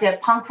there's, like, a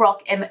punk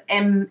rock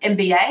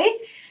MBA,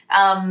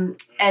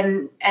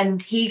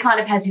 and he kind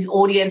of has his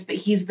audience, but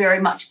he's very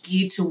much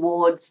geared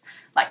towards,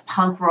 like,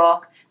 punk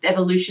rock, the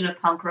evolution of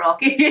punk rock.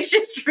 It's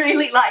just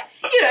really, like,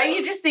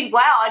 you just think,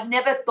 wow, I'd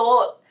never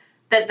thought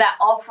that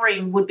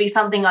offering would be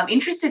something I'm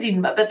interested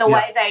in, but the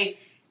way they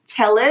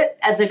tell it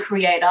as a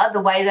creator, the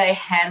way they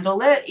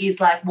handle it is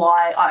like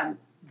why I'm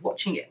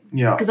watching it.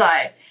 Yeah. Because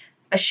I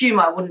assume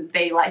I wouldn't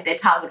be like their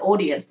target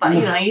audience, but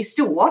you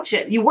still watch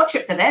it. You watch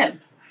it for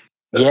them.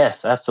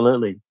 Yes,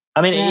 absolutely.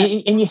 I mean,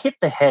 and you hit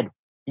the head.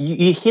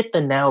 You hit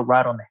the nail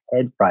right on the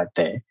head right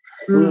there.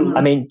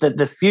 I mean,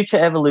 the future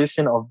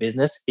evolution of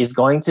business is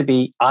going to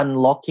be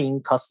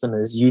unlocking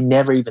customers you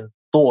never even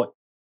thought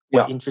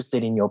were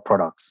interested in your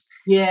products.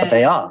 Yeah. But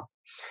they are.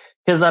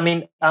 Because, I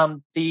mean,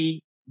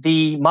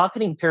 the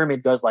marketing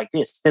pyramid goes like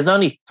this. There's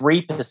only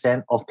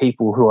 3% of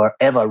people who are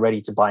ever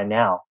ready to buy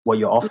now what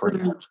you're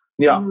offering.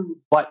 Yeah.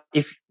 But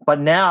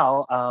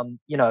now,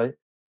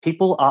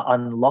 people are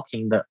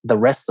unlocking the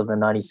rest of the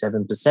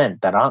 97%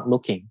 that aren't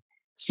looking.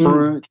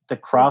 through the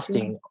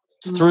crafting,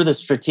 through the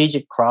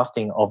strategic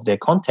crafting of their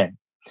content.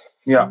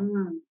 Yeah.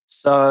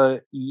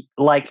 So,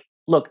 like,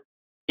 look,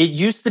 it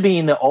used to be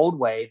in the old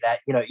way that,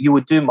 you know, you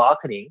would do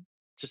marketing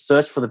to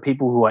search for the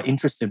people who are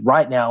interested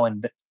right now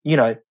and, you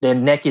know, their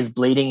neck is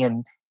bleeding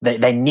and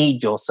they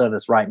need your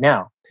service right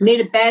now.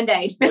 Need a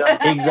Band-Aid. Yeah.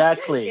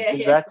 Exactly.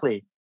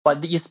 Exactly.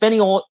 But you're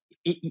spending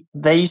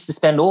they used to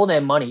spend all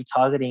their money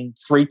targeting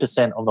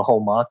 3% of the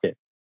whole market.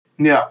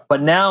 Yeah.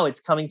 But now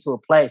it's coming to a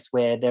place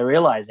where they're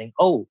realizing,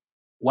 oh,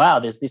 wow,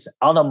 there's this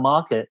other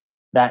market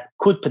that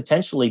could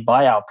potentially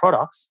buy our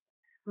products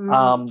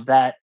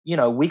that, you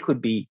know, we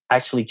could be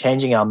actually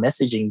changing our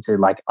messaging to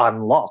like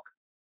unlock.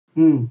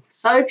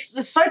 So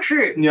it's so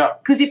true. Yeah.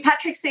 Because if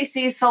Patrick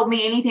CC sold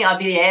me anything, I'd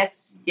be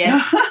yes.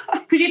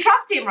 Because you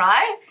trust him,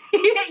 right?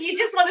 You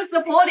just want to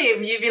support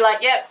him. You'd be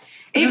like, yep.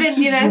 Even, this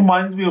just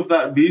reminds me of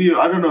that video.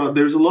 I don't know.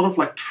 There's a lot of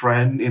like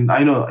trend in.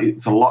 I know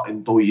it's a lot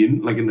in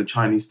Douyin, like in the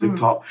Chinese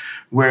TikTok,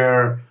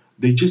 where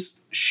they just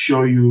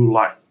show you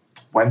like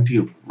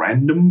 20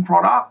 random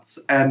products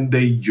and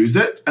they use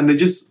it and they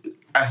just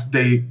as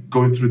they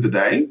go through the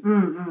day.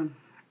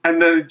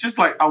 And then just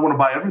like I want to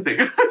buy everything.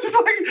 Just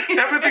like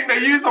everything they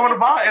use, I want to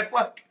buy it.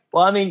 Like.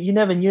 Well, I mean, you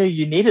never knew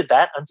you needed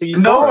that until you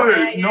saw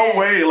it. No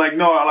way. Like,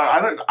 no,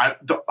 like,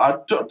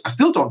 I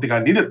still don't think I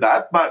needed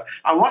that, but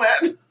I want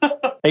it.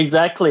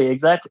 Exactly.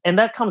 And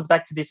that comes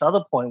back to this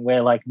other point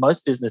where, like,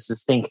 most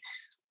businesses think,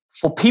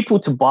 for people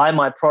to buy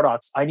my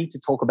products, I need to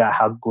talk about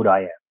how good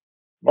I am.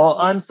 Oh,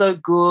 I'm so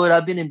good.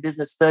 I've been in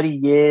business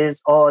 30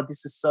 years. Oh,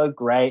 this is so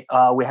great.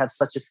 We have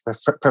such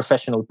a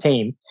professional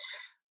team.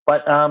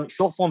 But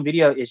short form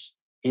video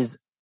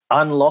is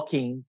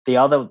unlocking the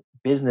other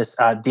business,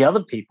 the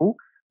other people,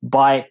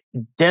 by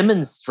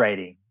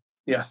demonstrating.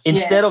 Yes.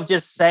 Instead of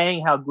just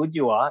saying how good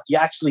you are, you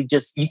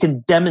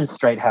can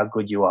demonstrate how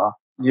good you are.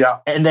 Yeah.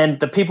 And then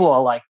the people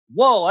are like,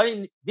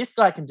 whoa, this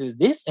guy can do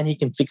this and he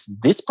can fix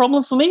this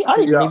problem for me. I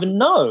didn't even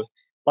know.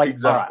 Like,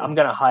 exactly. All right, I'm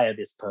going to hire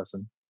this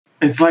person.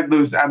 It's like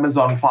those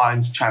Amazon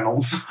Finds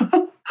channels.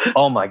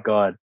 Oh my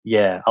God.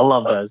 Yeah. I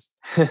love those.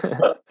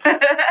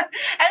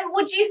 And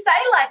would you say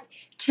like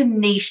to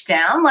niche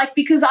down? Like,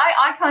 because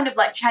I kind of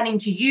like chatting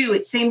to you,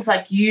 it seems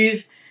like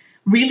you've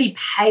really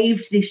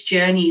paved this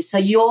journey. So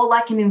you're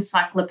like an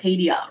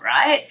encyclopedia,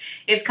 right?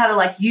 It's kind of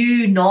like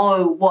you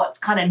know what's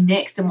kind of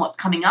next and what's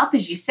coming up,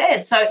 as you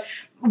said. So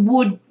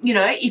would, you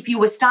know, if you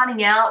were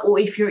starting out or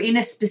if you're in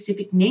a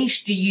specific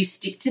niche, do you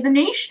stick to the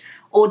niche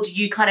or do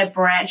you kind of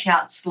branch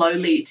out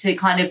slowly to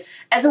kind of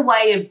as a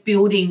way of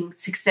building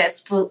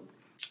success for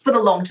the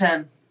long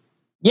term?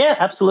 Yeah,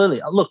 absolutely.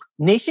 Look,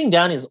 niching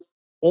down is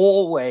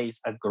always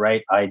a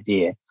great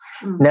idea.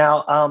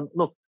 Now,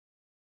 look,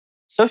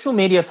 social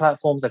media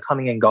platforms are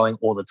coming and going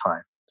all the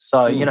time.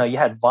 So, you know, you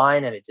had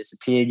Vine and it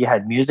disappeared. You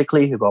had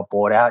Musical.ly who got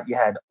bought out. You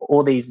had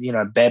all these, you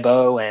know,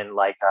 Bebo and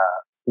like,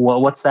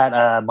 what's that,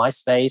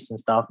 MySpace and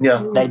stuff.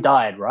 Yeah. They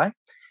died, right?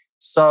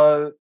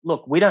 So,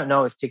 look, we don't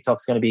know if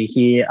TikTok's going to be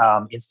here,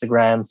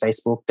 Instagram,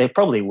 Facebook. They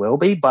probably will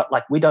be, but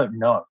like we don't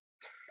know.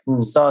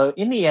 So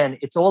in the end,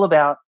 it's all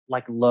about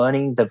like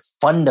learning the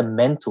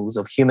fundamentals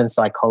of human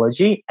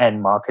psychology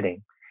and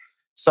marketing.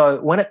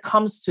 So when it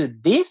comes to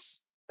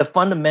this, the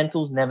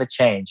fundamentals never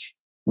change.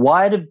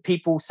 Why do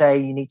people say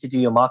you need to do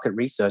your market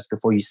research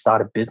before you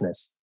start a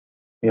business?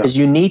 Because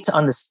you need to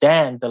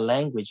understand the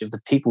language of the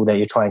people that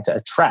you're trying to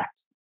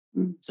attract.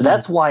 So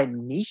that's why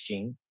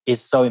niching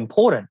is so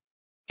important.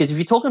 Because if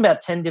you're talking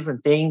about 10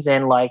 different things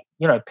and like,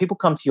 you know, people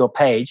come to your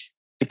page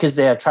because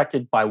they're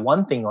attracted by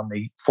one thing on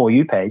the For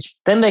You page,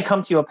 then they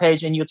come to your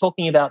page and you're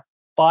talking about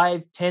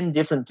 5-10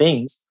 different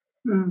things.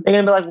 They're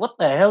going to be like, what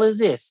the hell is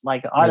this?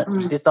 Like,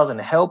 this doesn't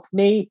help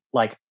me.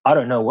 Like, I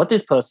don't know what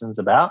this person's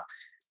about.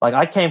 Like,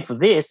 I came for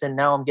this and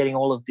now I'm getting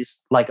all of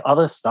this, like,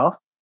 other stuff.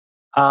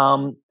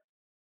 You're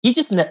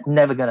just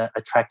never going to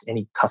attract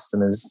any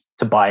customers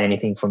to buy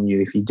anything from you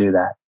if you do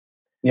that.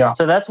 Yeah.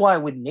 So that's why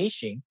with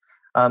niching,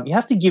 you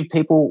have to give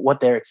people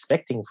what they're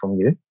expecting from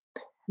you.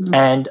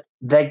 And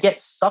they get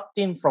sucked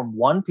in from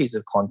one piece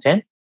of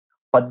content,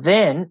 but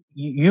then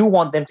you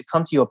want them to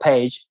come to your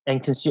page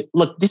and consume.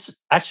 Look, this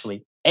is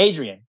actually,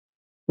 Adrian,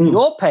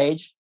 your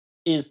page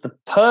is the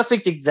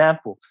perfect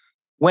example.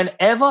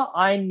 Whenever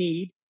I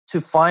need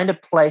to find a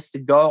place to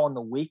go on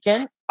the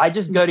weekend, I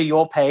just go to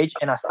your page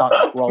and I start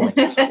scrolling.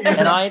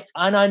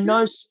 and I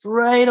know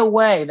straight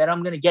away that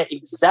I'm going to get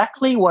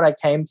exactly what I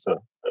came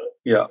for.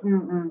 Yeah.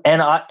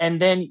 And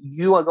then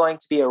you are going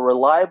to be a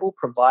reliable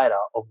provider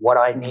of what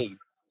I need.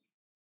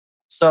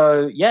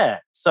 So yeah.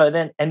 So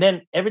then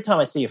every time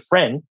I see a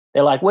friend,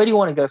 they're like, where do you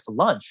want to go for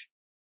lunch?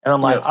 And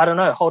I'm like, I don't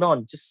know. Hold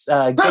on. Just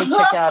go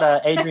check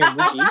out Adrian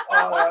Wiggy.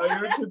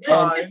 You're too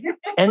kind.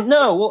 And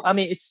no, well, I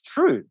mean, it's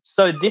true.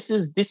 So this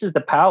is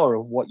the power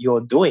of what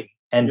you're doing.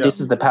 And this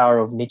is the power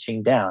of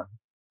niching down.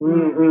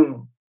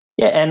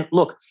 Yeah. And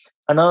look,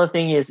 another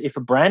thing is if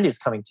a brand is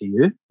coming to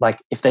you,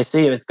 like if they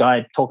see this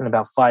guy talking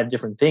about 5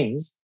 different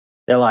things,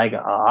 they're like,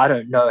 I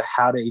don't know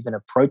how to even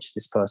approach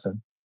this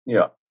person.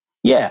 Yeah.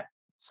 Yeah.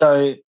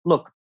 So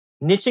look,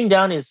 niching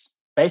down is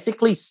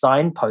basically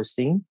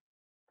signposting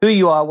who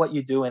you are, what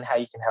you do, and how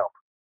you can help.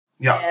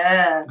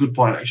 Yeah. Good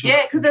point, actually.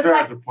 Yeah, because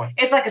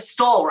it's like a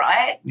store,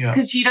 right? Yeah.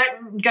 Because you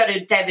don't go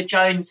to David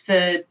Jones for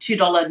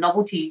 $2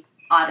 novelty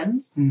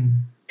items.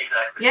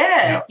 Exactly.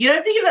 Yeah. You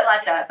don't think of it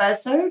like that, but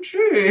it's so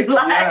true.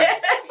 Like,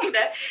 Yes. you know,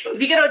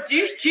 if you go to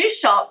a juice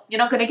shop, you're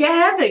not going to get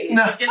hamburgers.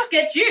 No. You just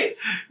get juice.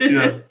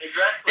 Yeah.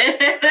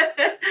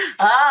 Exactly.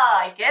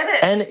 I get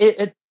it. And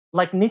it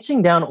like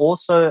niching down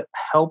also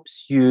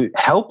helps you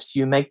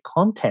make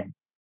content.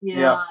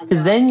 Yeah.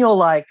 Because then you're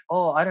like,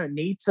 oh, I don't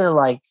need to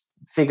like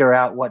figure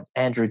out what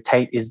Andrew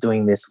Tate is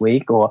doing this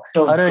week, or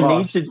I don't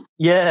need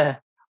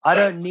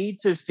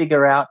to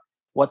figure out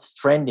what's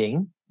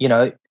trending.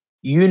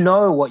 You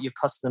know what your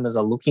customers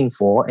are looking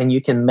for, and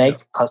you can make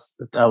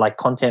like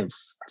content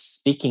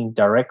speaking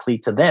directly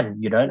to them.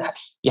 You don't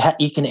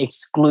you can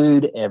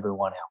exclude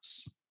everyone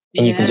else,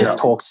 and you can just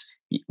talk.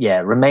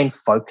 Remain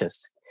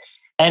focused.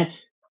 And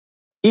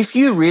if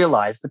you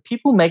realize the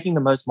people making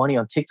the most money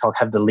on TikTok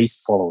have the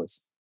least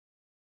followers.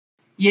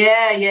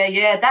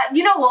 Yeah. That,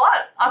 you know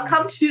what? I've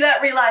come to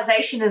that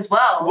realization as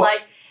well.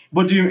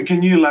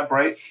 Can you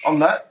elaborate on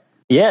that?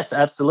 Yes,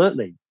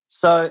 absolutely.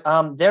 So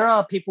there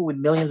are people with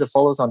millions of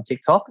followers on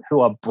TikTok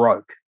who are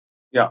broke.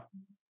 Yeah.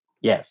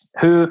 Yes,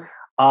 who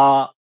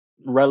are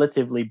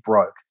relatively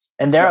broke.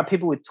 And there are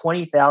people with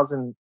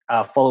 20,000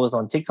 followers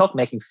on TikTok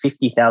making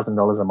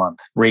 $50,000 a month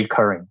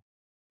recurring.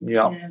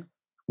 Yeah.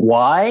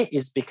 Why?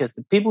 Is because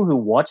the people who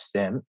watch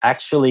them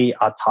actually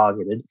are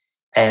targeted,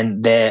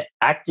 and they're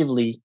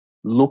actively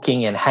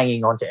looking and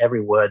hanging on to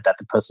every word that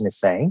the person is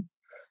saying.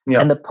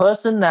 Yeah. And the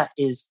person that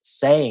is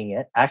saying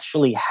it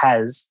actually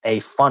has a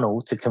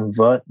funnel to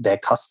convert their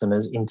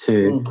customers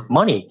into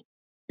money.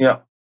 Yeah.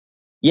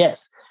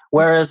 Yes.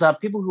 Whereas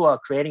people who are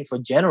creating for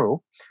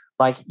general,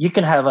 like you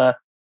can have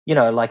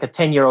like a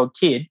 10-year-old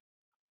kid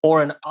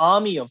or an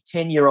army of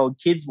 10-year-old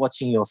kids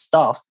watching your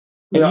stuff,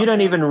 and you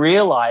don't even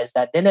realize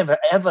that they're never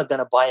ever going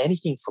to buy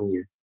anything from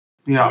you.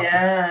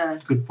 Yeah.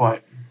 Good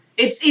point.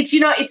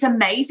 It's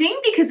amazing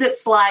because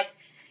it's like,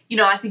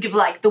 I think of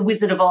like the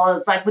Wizard of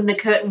Oz, like when the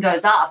curtain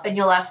goes up and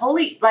you're like,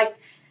 holy, like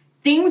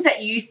things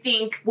that you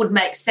think would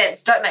make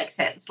sense don't make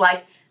sense.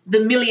 Like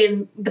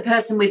the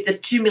person with the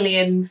 2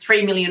 million,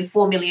 3 million,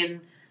 4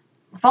 million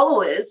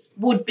followers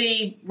would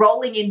be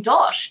rolling in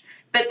dosh.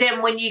 But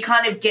then when you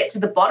kind of get to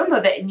the bottom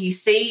of it and you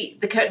see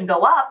the curtain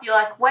go up, you're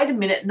like, wait a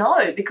minute,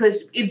 no,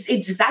 because it's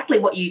exactly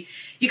what you're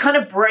kind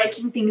of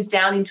breaking things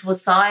down into a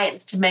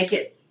science to make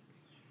it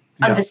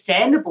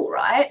understandable,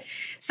 right?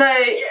 So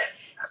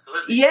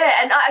absolutely.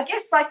 And I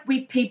guess like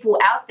with people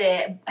out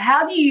there,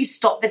 how do you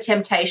stop the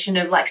temptation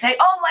of like saying,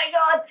 oh my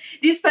God,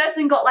 this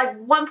person got like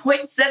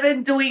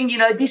 1.7 doing,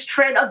 this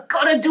trend, I've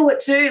got to do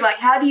it too. Like,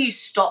 how do you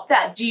stop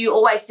that? Do you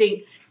always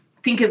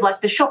think of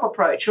like the shop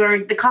approach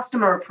or the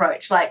customer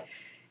approach? Like,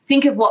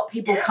 think of what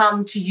people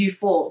come to you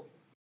for.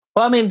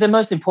 Well, I mean, the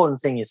most important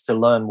thing is to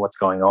learn what's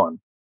going on,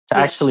 to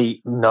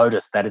actually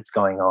notice that it's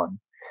going on.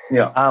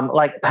 Yeah.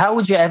 Like, how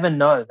would you ever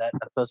know that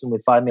a person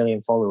with 5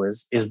 million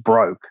followers is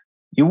broke?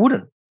 You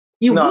wouldn't.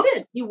 You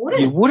wouldn't.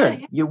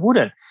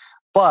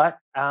 But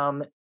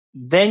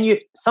then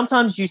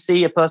sometimes you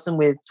see a person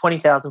with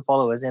 20,000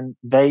 followers and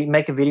they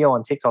make a video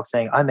on TikTok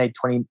saying, I made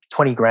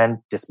 20 grand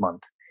this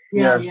month.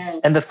 Yes.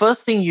 And the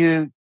first thing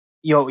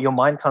your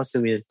mind comes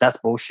to is that's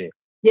bullshit.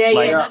 They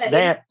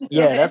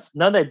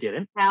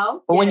didn't.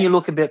 How? But when you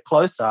look a bit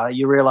closer,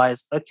 you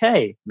realize,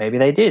 okay, maybe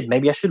they did.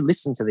 Maybe I should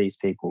listen to these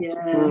people.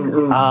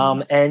 Yeah.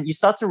 And you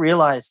start to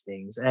realize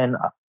things. And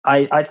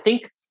I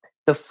think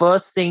the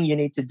first thing you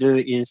need to do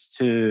is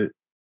to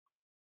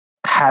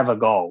have a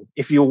goal.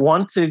 If you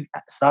want to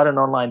start an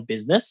online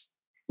business,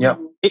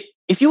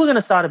 if you were going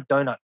to start a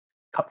donut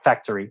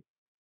factory,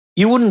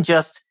 you wouldn't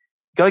just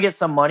go get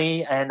some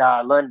money and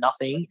learn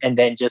nothing and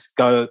then just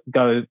go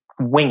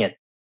wing it.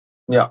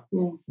 Yeah.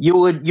 You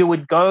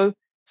would go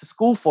to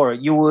school for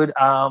it. You would,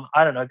 go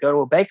to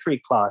a bakery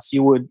class.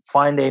 You would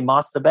find a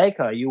master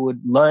baker. You would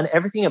learn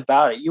everything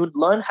about it. You would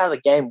learn how the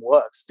game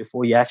works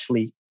before you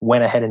actually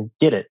went ahead and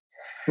did it.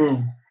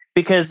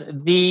 Because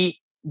the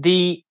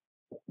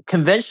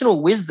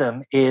conventional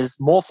wisdom is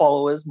more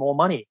followers, more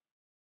money.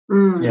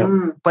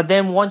 But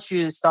then once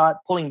you start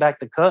pulling back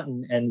the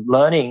curtain and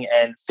learning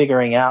and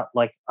figuring out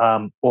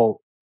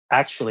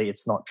actually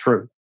it's not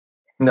true.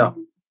 No.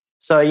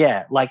 So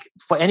like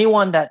for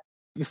anyone that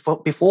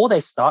before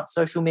they start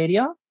social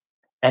media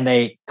and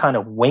they kind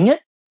of wing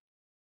it,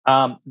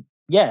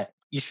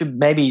 you should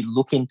maybe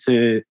look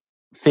into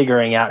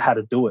figuring out how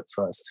to do it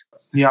first.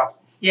 Yeah.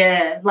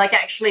 Yeah, like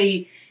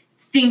actually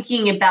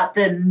thinking about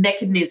the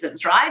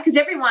mechanisms, right? Because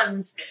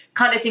everyone's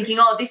kind of thinking,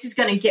 oh, this is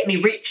going to get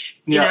me rich,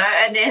 you know,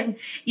 and then,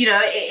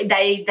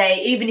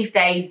 they even if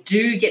they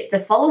do get the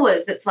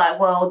followers, it's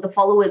like, well, the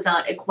followers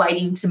aren't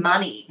equating to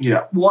money.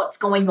 Yeah. What's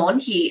going on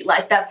here?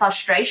 Like that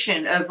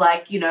frustration of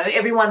like,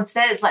 everyone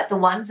says like the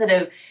ones that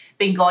have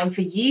been going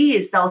for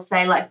years, they'll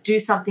say like, do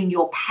something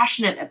you're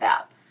passionate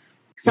about.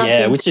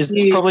 Which is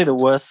probably the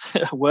worst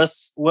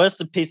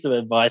piece of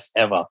advice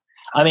ever.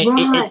 I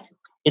mean,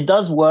 it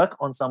does work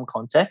on some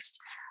context,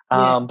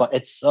 but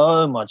it's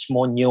so much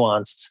more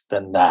nuanced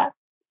than that.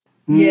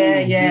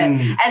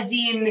 As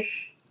in,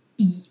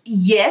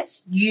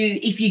 yes,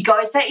 if you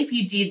go, say if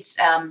you did,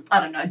 I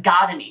don't know,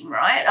 gardening,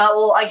 right?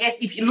 Or I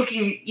guess if you're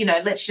looking,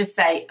 let's just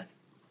say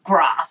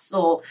grass,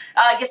 or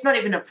I guess not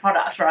even a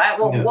product, right?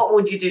 What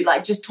would you do?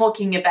 Like just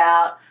talking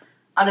about,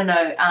 I don't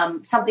know,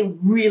 something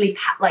really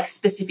like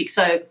specific.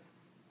 So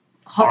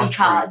hobby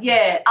card,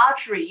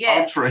 archery,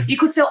 Archery. You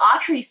could sell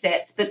archery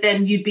sets, but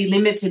then you'd be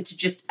limited to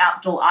just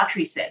outdoor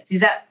archery sets.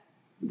 Is that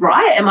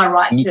right? Am I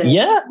right?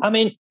 Yeah, I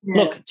mean,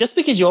 look, just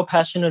because you're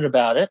passionate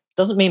about it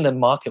doesn't mean the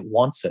market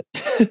wants it.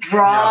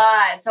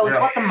 Right. So it's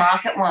what the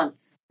market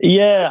wants.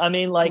 Yeah, I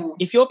mean, like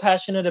if you're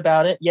passionate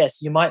about it,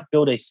 yes, you might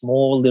build a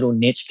small little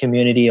niche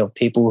community of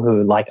people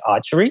who like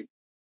archery.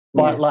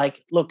 But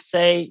like, look,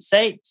 say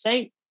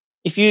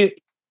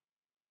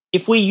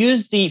if we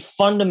use the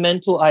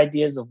fundamental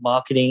ideas of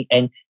marketing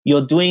and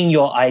you're doing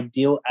your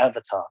ideal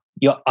avatar,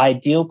 your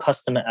ideal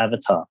customer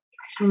avatar,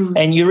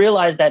 and you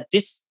realize that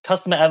this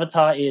customer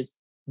avatar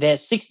they're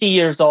 60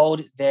 years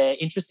old, they're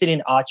interested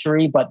in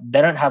archery, but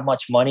they don't have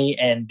much money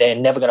and they're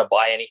never going to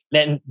buy any.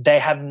 Then they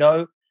have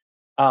no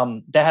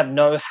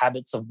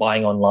habits of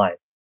buying online.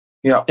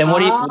 Yeah. Then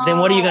what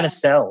are you going to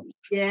sell?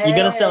 Yeah. You're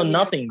going to sell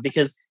nothing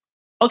because,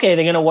 okay,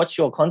 they're going to watch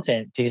your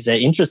content because they're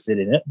interested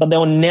in it, but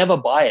they'll never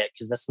buy it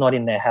because that's not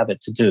in their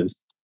habit to do.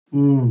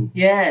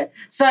 Yeah.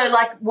 So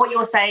like what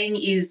you're saying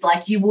is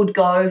like you would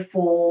go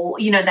for,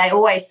 they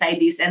always say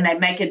this and they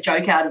make a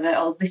joke out of it.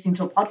 I was listening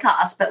to a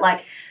podcast, but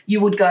like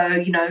you would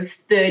go,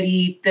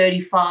 30,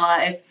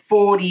 35,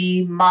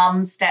 40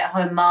 mums,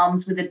 stay-at-home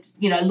mums with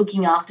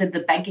looking after the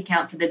bank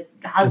account for the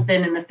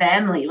husband and the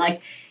family.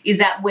 Like, is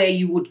that where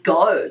you would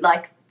go,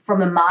 like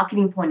from a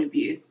marketing point of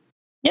view?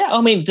 Yeah.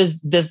 I mean,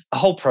 there's a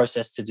whole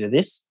process to do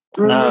this.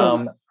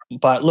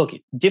 But look,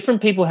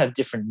 different people have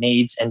different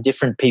needs and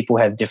different people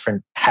have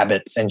different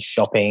habits and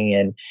shopping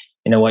and,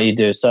 what you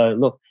do. So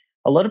look,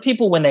 a lot of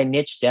people, when they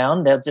niche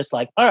down, they're just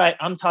like, all right,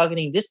 I'm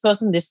targeting this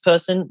person,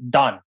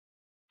 done.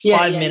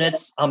 5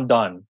 minutes, I'm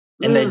done.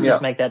 And they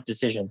just make that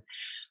decision,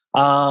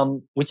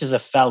 which is a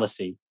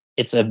fallacy.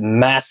 It's a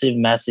massive,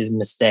 massive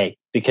mistake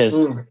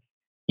because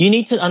you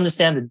need to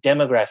understand the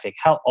demographic,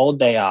 how old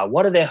they are,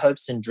 what are their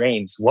hopes and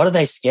dreams, what are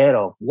they scared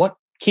of, what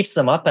keeps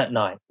them up at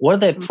night, what are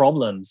their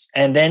problems,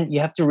 and then you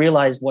have to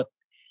realize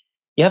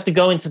you have to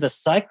go into the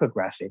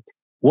psychographic.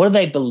 What do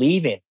they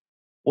believe in?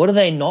 What do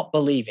they not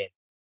believe in?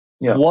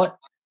 Yeah. What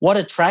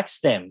attracts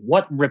them?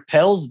 What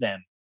repels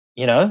them?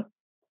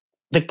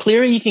 The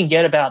clearer you can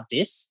get about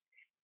this,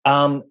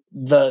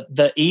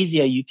 the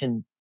easier you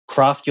can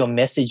craft your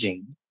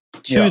messaging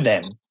to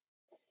them.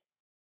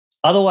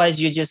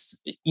 Otherwise, you're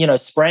just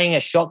spraying a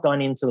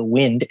shotgun into the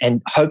wind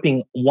and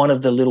hoping one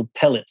of the little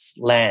pellets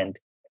land.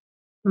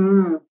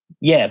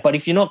 Yeah, but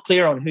if you're not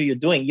clear on who you're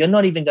doing, you're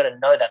not even going to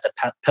know that the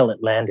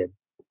pellet landed.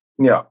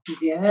 Yeah.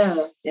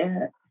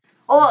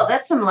 Oh,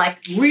 that's some like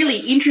really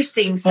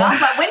interesting stuff.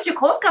 Like, when did your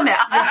course come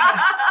out?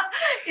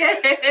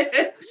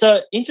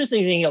 So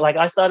interesting thing, like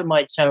I started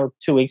my channel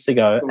 2 weeks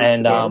ago,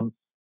 and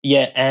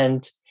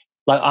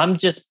like I'm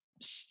just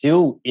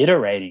still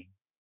iterating.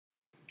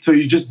 So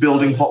you're just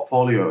building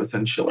portfolio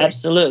essentially.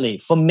 Absolutely.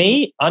 For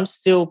me, I'm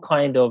still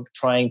kind of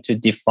trying to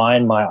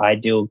define my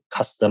ideal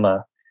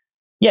customer.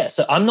 Yeah,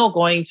 so I'm not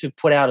going to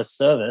put out a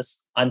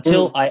service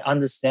until I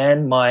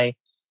understand my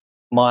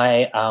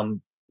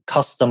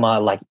customer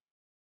like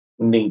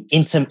needs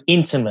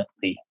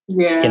intimately.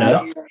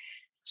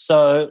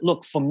 So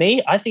look, for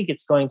me, I think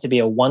it's going to be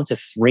a 1 to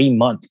 3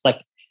 month.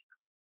 Like,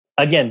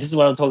 again, this is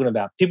what I'm talking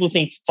about. People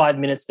think 5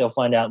 minutes they'll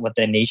find out what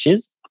their niche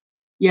is.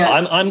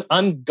 Yeah,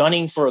 I'm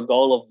gunning for a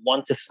goal of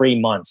 1 to 3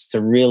 months to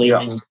really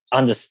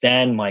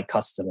understand my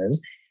customers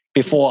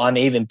before I'm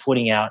even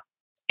putting out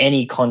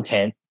any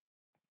content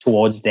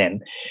towards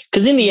them.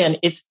 Because in the end,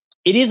 it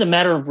is a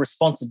matter of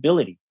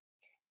responsibility.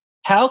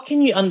 How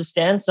can you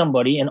understand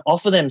somebody and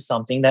offer them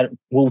something that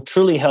will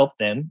truly help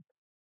them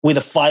with a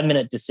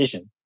 5-minute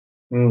decision?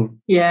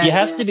 You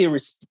have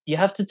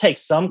to take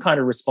some kind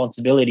of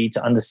responsibility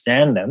to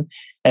understand them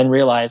and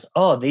realize,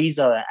 oh, these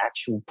are the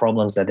actual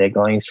problems that they're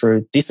going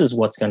through. This is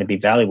what's going to be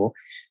valuable.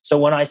 So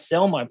when I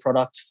sell my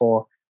product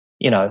for,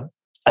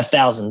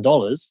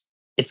 $1,000,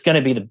 it's going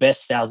to be the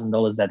best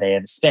 $1,000 that they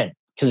ever spent,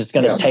 because it's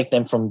going to take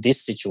them from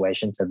this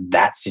situation to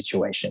that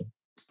situation.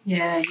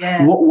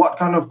 Yeah. What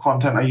kind of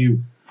content are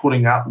you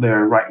putting out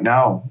there right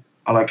now,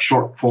 like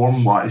short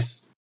form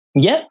wise?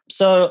 Yeah.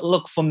 So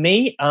look, for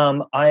me,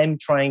 I'm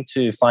trying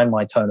to find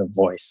my tone of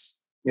voice.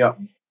 Yeah.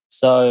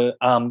 So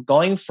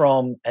going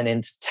from an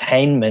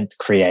entertainment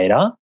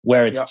creator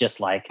where it's just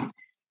like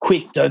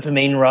quick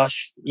dopamine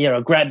rush,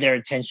 grab their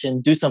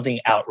attention, do something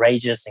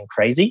outrageous and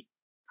crazy.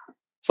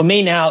 For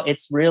me now,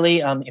 it's really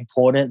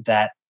important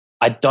that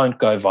I don't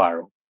go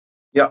viral.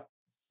 Yeah.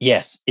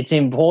 Yes, it's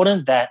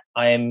important that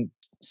I am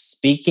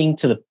speaking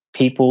to the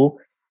people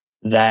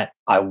that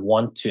I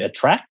want to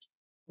attract.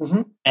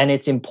 And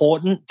it's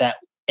important that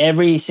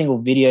every single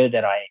video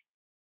that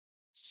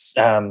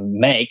I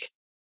make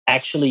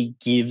actually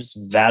gives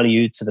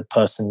value to the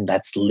person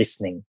that's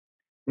listening.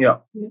 Yeah.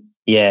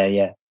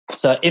 Yeah.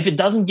 So if it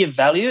doesn't give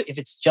value, if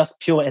it's just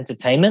pure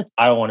entertainment,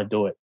 I don't want to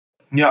do it.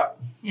 Yeah.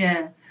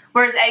 Yeah.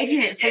 Whereas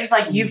Adrian, it seems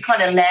like you've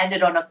kind of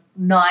landed on a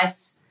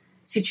nice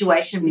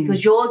situation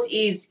because yours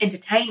is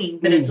entertaining,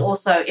 but it's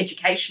also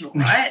educational,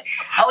 right?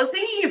 I was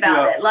thinking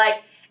about it,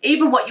 like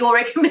even what your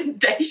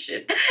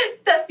recommendation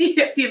that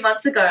few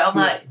months ago, I'm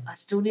like, I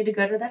still need to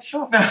go to that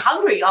shop. I'm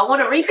hungry. I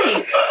want to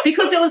repeat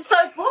because it was so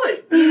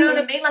good. You know what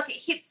I mean? Like it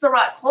hits the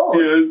right chord.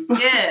 Yes.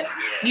 Yeah.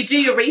 You do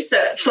your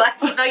research, like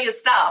you know your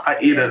stuff. I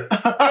eat it.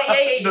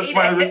 Yeah. That's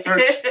my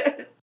research.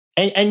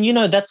 And you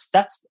know, that's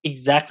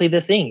exactly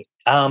the thing.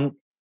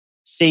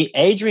 See,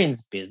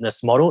 Adrian's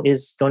business model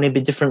is going to be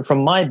different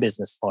from my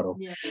business model.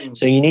 Yeah.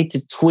 So you need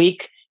to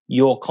tweak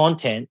your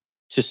content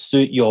to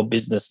suit your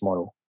business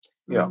model.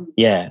 Yeah.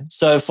 Yeah.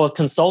 So for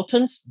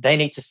consultants, they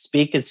need to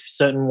speak a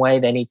certain way.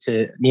 They need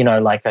to, you know,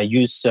 like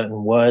use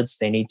certain words.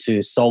 They need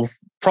to solve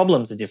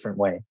problems a different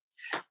way.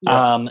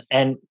 Yeah.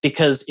 And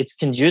because it's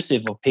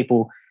conducive of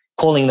people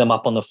calling them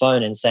up on the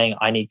phone and saying,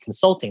 I need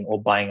consulting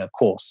or buying a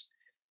course.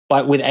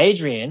 But with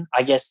Adrian,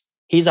 I guess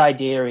his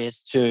idea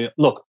is to,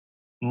 look,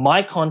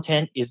 my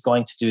content is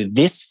going to do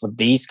this for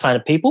these kind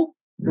of people.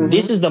 Mm-hmm.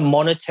 This is the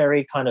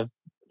monetary kind of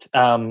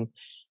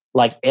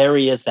like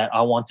areas that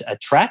I want to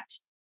attract.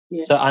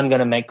 Yeah. So I'm going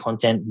to make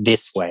content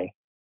this way.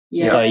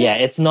 Yeah. So yeah,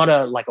 it's not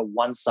a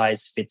one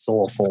size fits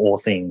all for all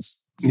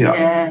things.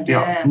 Yeah.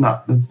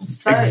 No,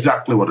 that's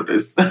exactly what it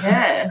is.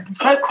 Yeah.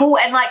 So cool.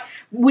 And like,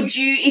 would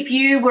you, if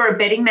you were a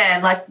betting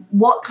man, like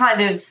what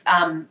kind of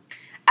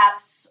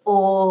apps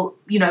or,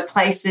 you know,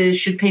 places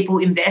should people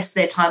invest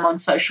their time on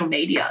social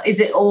media? Is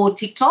it all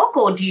TikTok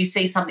or do you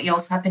see something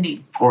else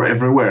happening? Or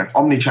everywhere.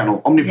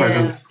 Omnichannel,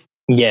 omnipresence.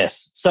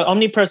 Yes. So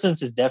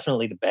omnipresence is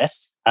definitely the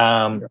best.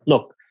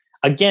 Look,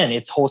 again,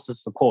 it's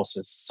horses for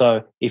courses.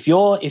 So if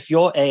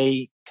you're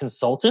a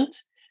consultant,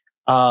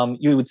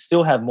 you would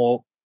still have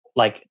more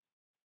like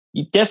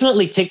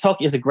definitely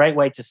TikTok is a great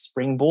way to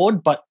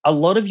springboard, but a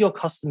lot of your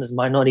customers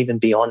might not even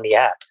be on the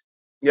app.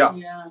 Yeah.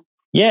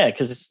 Yeah,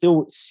 because it's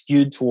still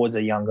skewed towards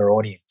a younger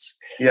audience.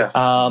 Yes.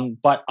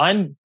 But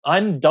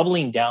I'm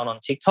doubling down on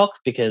TikTok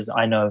because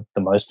I know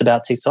the most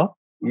about TikTok.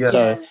 Yes.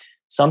 So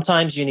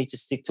sometimes you need to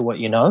stick to what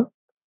you know.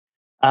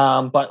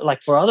 But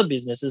like for other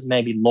businesses,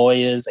 maybe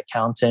lawyers,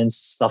 accountants,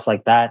 stuff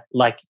like that,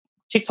 like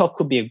TikTok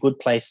could be a good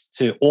place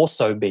to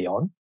also be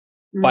on,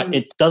 but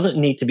it doesn't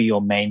need to be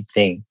your main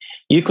thing.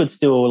 You could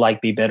still like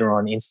be better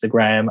on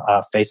Instagram,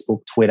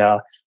 Facebook,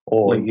 Twitter,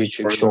 or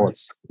YouTube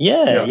Shorts.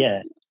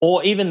 Yeah.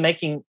 Or even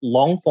making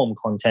long form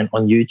content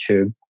on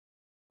YouTube.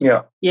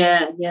 Yeah.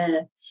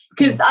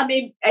 Because I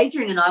mean,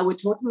 Adrian and I were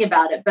talking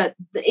about it, but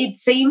it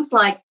seems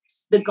like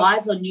the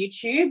guys on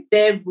YouTube,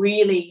 they're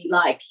really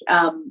like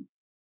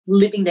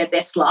living their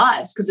best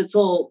lives because it's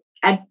all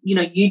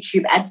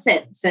YouTube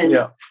AdSense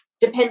and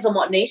depends on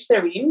what niche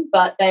they're in,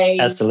 but they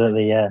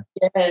absolutely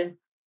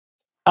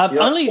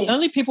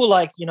only people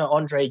like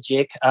Andre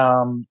Jick,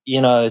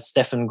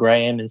 Stephen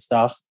Graham and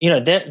stuff,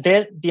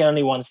 they're the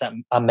only ones that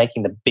are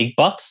making the big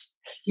bucks.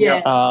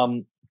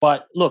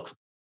 But look,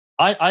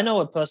 I know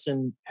a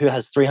person who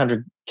has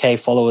 300k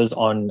followers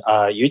on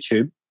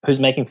YouTube who's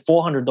making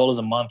 $400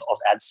 a month off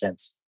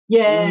AdSense.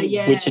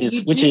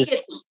 Which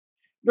is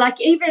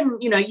like, even,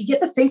 you get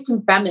the feast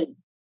and famine.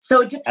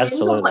 So it depends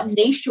on what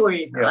niche you're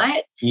in,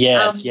 right?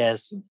 Yes.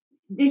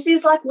 This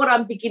is like what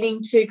I'm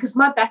beginning to, because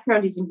my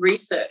background is in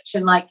research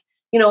and like,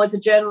 as a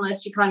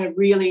journalist, you kind of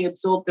really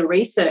absorb the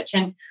research.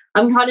 And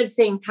I'm kind of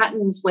seeing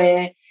patterns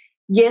where,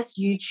 yes,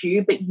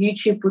 YouTube, but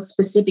YouTube for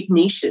specific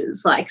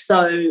niches, like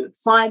so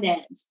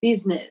finance,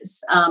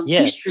 business,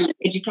 history,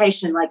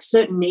 education, like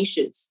certain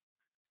niches.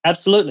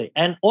 Absolutely.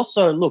 And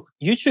also, look,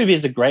 YouTube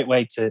is a great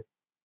way to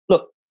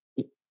look.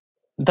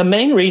 The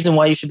main reason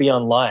why you should be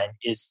online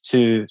is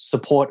to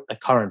support a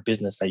current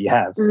business that you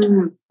have.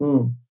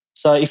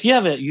 So if you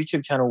have a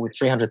YouTube channel with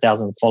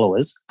 300,000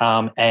 followers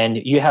and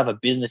you have a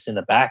business in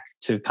the back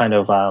to kind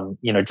of,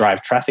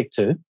 drive traffic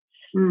to,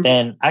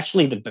 then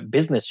actually the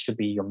business should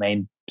be your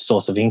main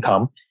source of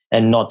income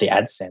and not the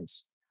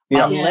AdSense.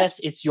 Unless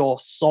it's your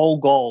sole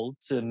goal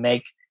to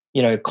make,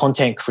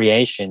 content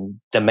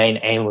creation the main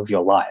aim of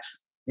your life.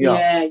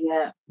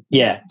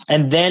 Yeah.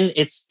 And then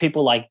it's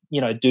people like,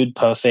 Dude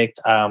Perfect,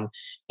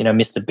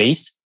 Mr.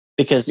 Beast,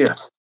 because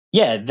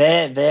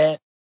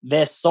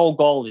their sole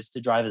goal is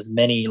to drive as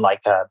many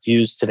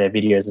views to their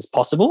videos as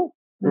possible.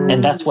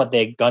 And that's what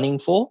they're gunning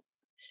for.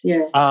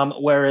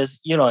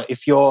 Whereas,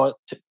 if you're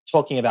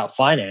talking about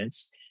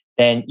finance,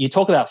 then you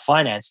talk about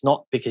finance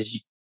not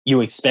because you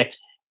expect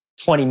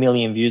 20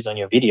 million views on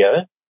your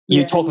video.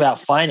 You talk about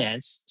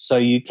finance so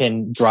you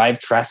can drive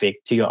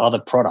traffic to your other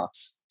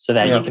products so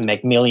that you can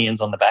make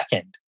millions on the back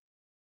end.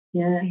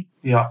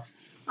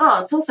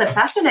 Oh, it's also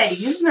fascinating,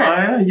 isn't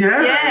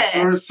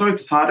it? We're so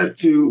excited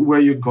to where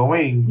you're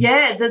going.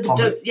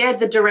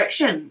 The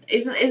direction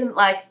isn't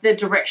like the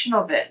direction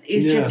of it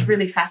is just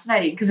really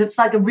fascinating because it's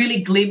like a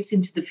really glimpse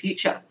into the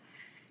future,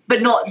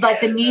 but not like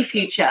the near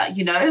future.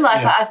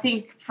 I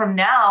think from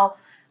now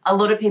a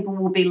lot of people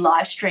will be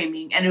live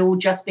streaming and it will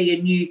just be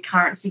a new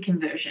currency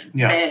conversion.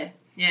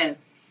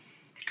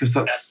 Because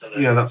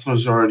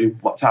that's already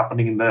what's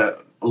happening in a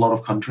lot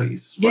of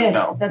countries right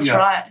now. That's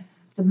right.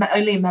 It's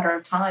only a matter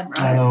of time,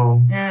 right? I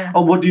know. Yeah.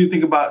 Oh, what do you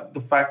think about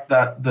the fact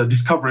that the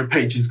Discovery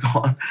page is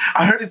gone?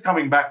 I heard it's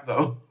coming back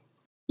though.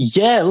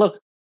 Yeah, look,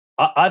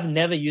 I've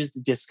never used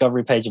the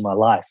Discovery page in my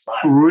life.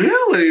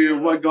 Really? Oh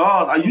my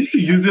God. I used to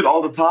use it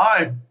all the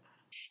time.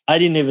 I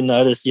didn't even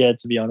notice yet,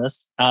 to be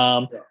honest.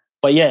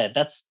 But yeah,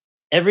 that's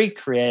every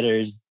creator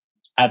is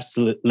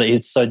absolutely,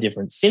 it's so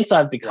different. Since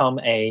I've become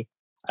a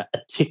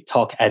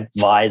TikTok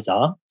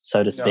advisor,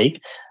 so to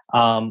speak,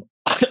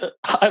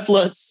 I've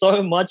learned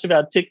so much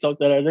about TikTok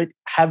that I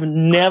have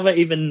never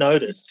even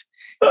noticed.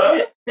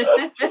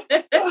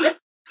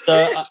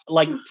 So,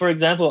 like, for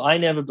example, I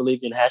never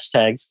believed in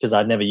hashtags because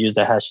I've never used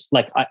a hash.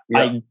 Like,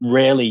 I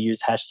rarely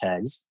use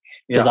hashtags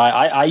because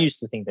I used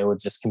to think they were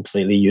just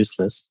completely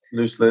useless.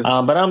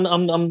 But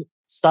I'm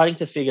starting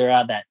to figure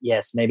out that,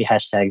 yes, maybe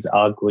hashtags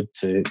are good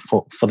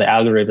for the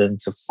algorithm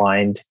to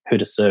find who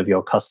to serve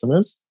your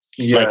customers.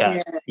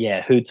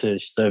 Who to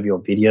serve your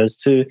videos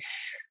to.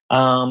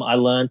 I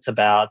learned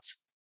about,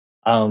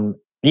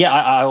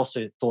 I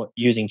also thought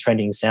using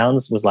trending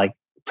sounds was like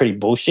pretty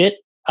bullshit.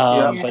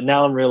 But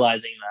now I'm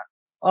realizing that,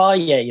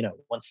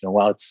 once in a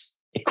while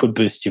it could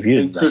boost your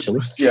views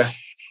actually.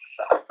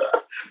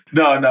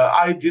 No,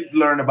 I did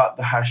learn about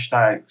the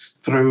hashtags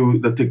through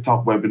the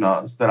TikTok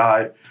webinars that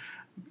I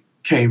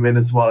came in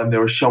as well, and they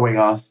were showing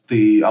us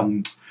the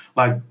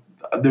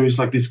there is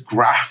like this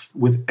graph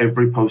with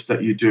every post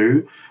that you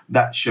do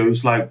that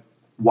shows like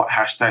what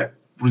hashtag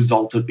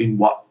resulted in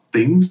what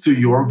things to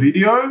your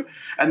video,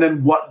 and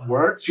then what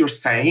words you're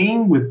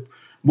saying with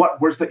what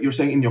words that you're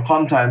saying in your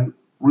content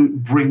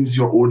brings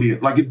your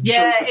audience. Like it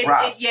shows the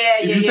graphs.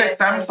 If you say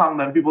Samsung,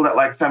 then people that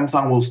like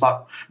Samsung will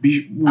start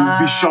be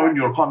showing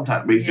your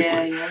content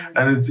basically.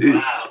 And it's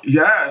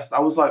yes, I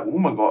was like, oh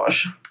my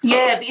gosh.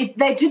 Yeah,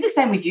 they do the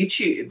same with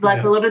YouTube.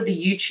 Like a lot of the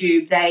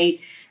YouTube,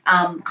 they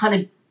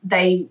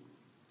they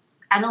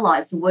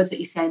analyze the words that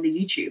you say in the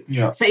YouTube.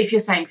 Yeah. So if you're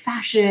saying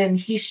fashion,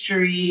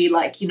 history,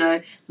 like,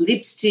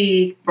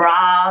 lipstick,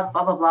 bras,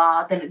 blah, blah,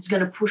 blah, then it's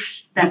going to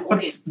push that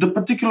audience. The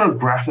particular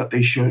graph that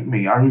they showed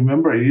me, I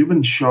remember it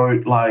even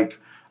showed like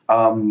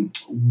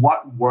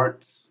what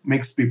words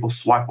makes people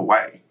swipe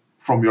away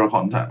from your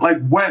content.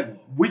 Like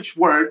which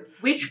word?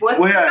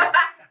 Well, yes.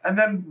 And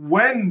then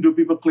when do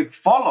people click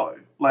follow?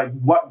 Like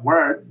what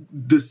word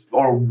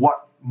or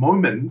what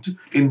moment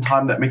in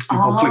time that makes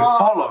people click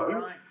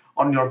follow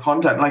on your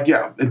content? Like,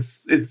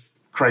 it's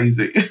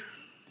crazy.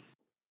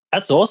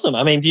 That's awesome.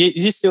 I mean, do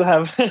you still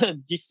have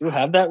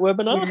that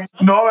webinar?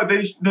 No,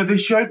 they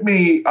showed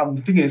me.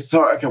 The thing is,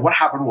 what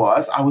happened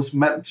was I was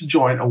meant to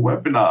join a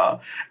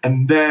webinar,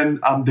 and then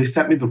they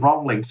sent me the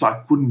wrong link, so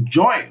I couldn't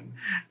join.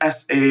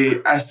 As a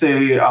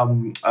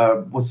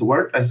what's the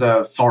word? As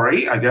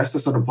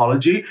an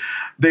apology.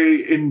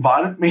 They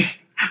invited me.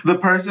 The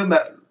person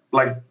that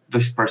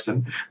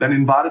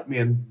invited me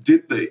and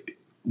did the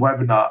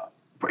webinar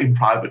in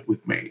private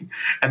with me,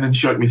 and then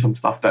showed me some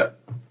stuff that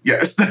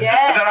that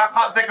I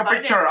can't take a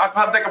picture. I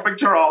can't take a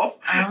picture of,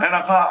 and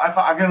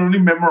I can only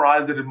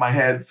memorize it in my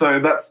head. So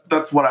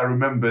that's what I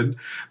remembered.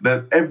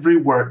 That every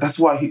word. That's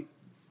why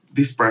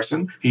this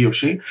person, he or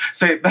she,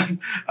 said that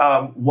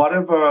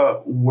whatever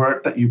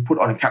word that you put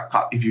on a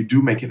CapCut, if you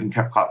do make it in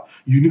CapCut,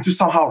 you need to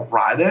somehow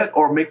write it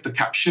or make the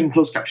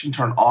closed caption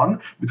turn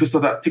on, because so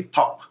that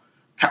TikTok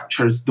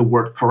captures the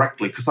word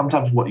correctly, because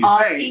sometimes what you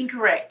say is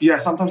incorrect. Yeah,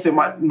 sometimes they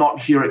might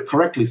not hear it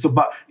correctly. So,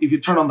 but if you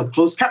turn on the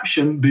closed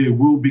caption, they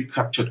will be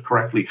captured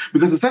correctly,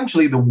 because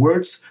essentially the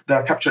words that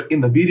are captured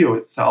in the video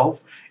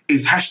itself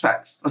is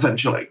hashtags,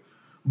 essentially,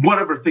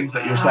 whatever things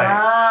that you're saying.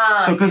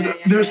 So, because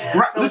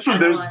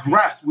there's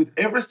graphs with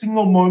every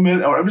single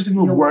moment or every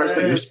single words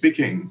that you're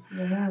speaking,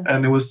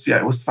 and it was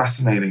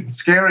fascinating,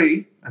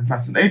 scary, and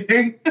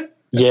fascinating.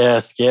 Yeah,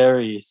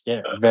 scary,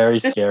 very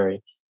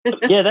scary.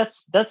 Yeah,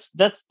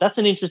 that's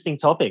an interesting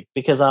topic,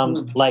 because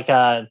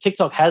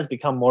TikTok has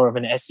become more of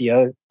an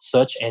SEO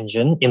search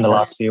engine in the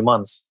last few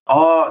months.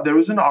 There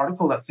is an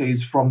article that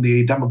says from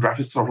the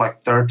demographics of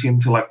like 13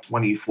 to like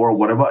 24 or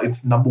whatever,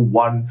 it's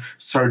 #1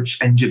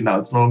 search engine now.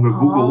 It's no longer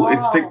Google,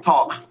 it's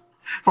TikTok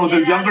for the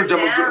younger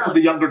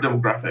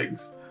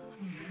demographics.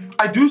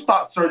 I do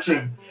start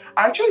searching.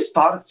 I actually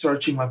started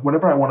searching like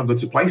whenever I want to go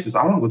to places.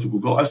 I don't want to go to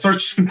Google. I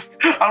search.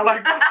 I'm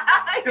like,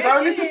 because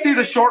I need to see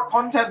the short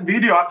content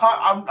video.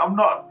 I'm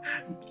not.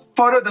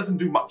 Photo doesn't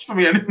do much for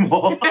me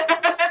anymore.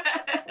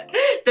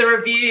 The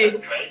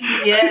reviews.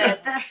 Yeah,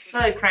 that's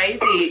so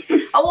crazy.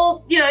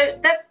 Oh well,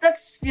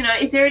 that's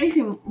is there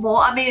anything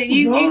more? I mean,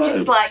 you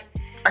just like.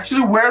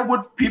 Actually, where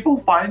would people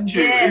find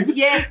you?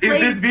 Yes,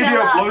 if this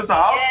video blows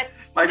up. Yes.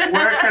 Like,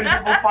 where can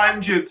people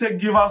find you?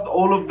 Give us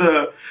all of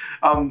the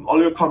all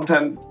your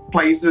content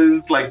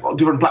places, like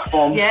different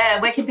platforms. Yeah,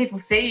 where can people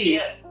see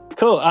you?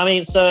 Cool. I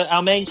mean, so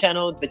our main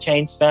channel, The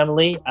Chains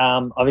Family,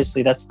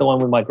 obviously that's the one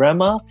with my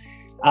grandma.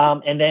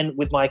 And then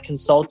with my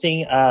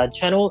consulting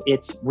channel,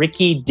 it's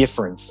Ricky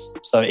Difference.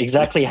 So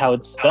exactly how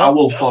it's spelled. I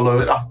will follow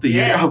it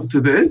after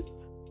this.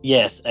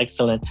 Yes,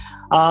 excellent.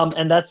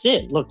 And that's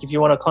it. Look, if you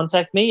want to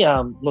contact me,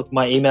 look,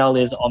 my email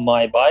is on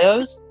my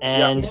bios.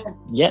 And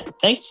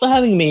thanks for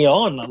having me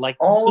on. Like,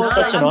 this was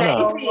such an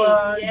honor.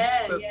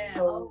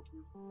 Yeah.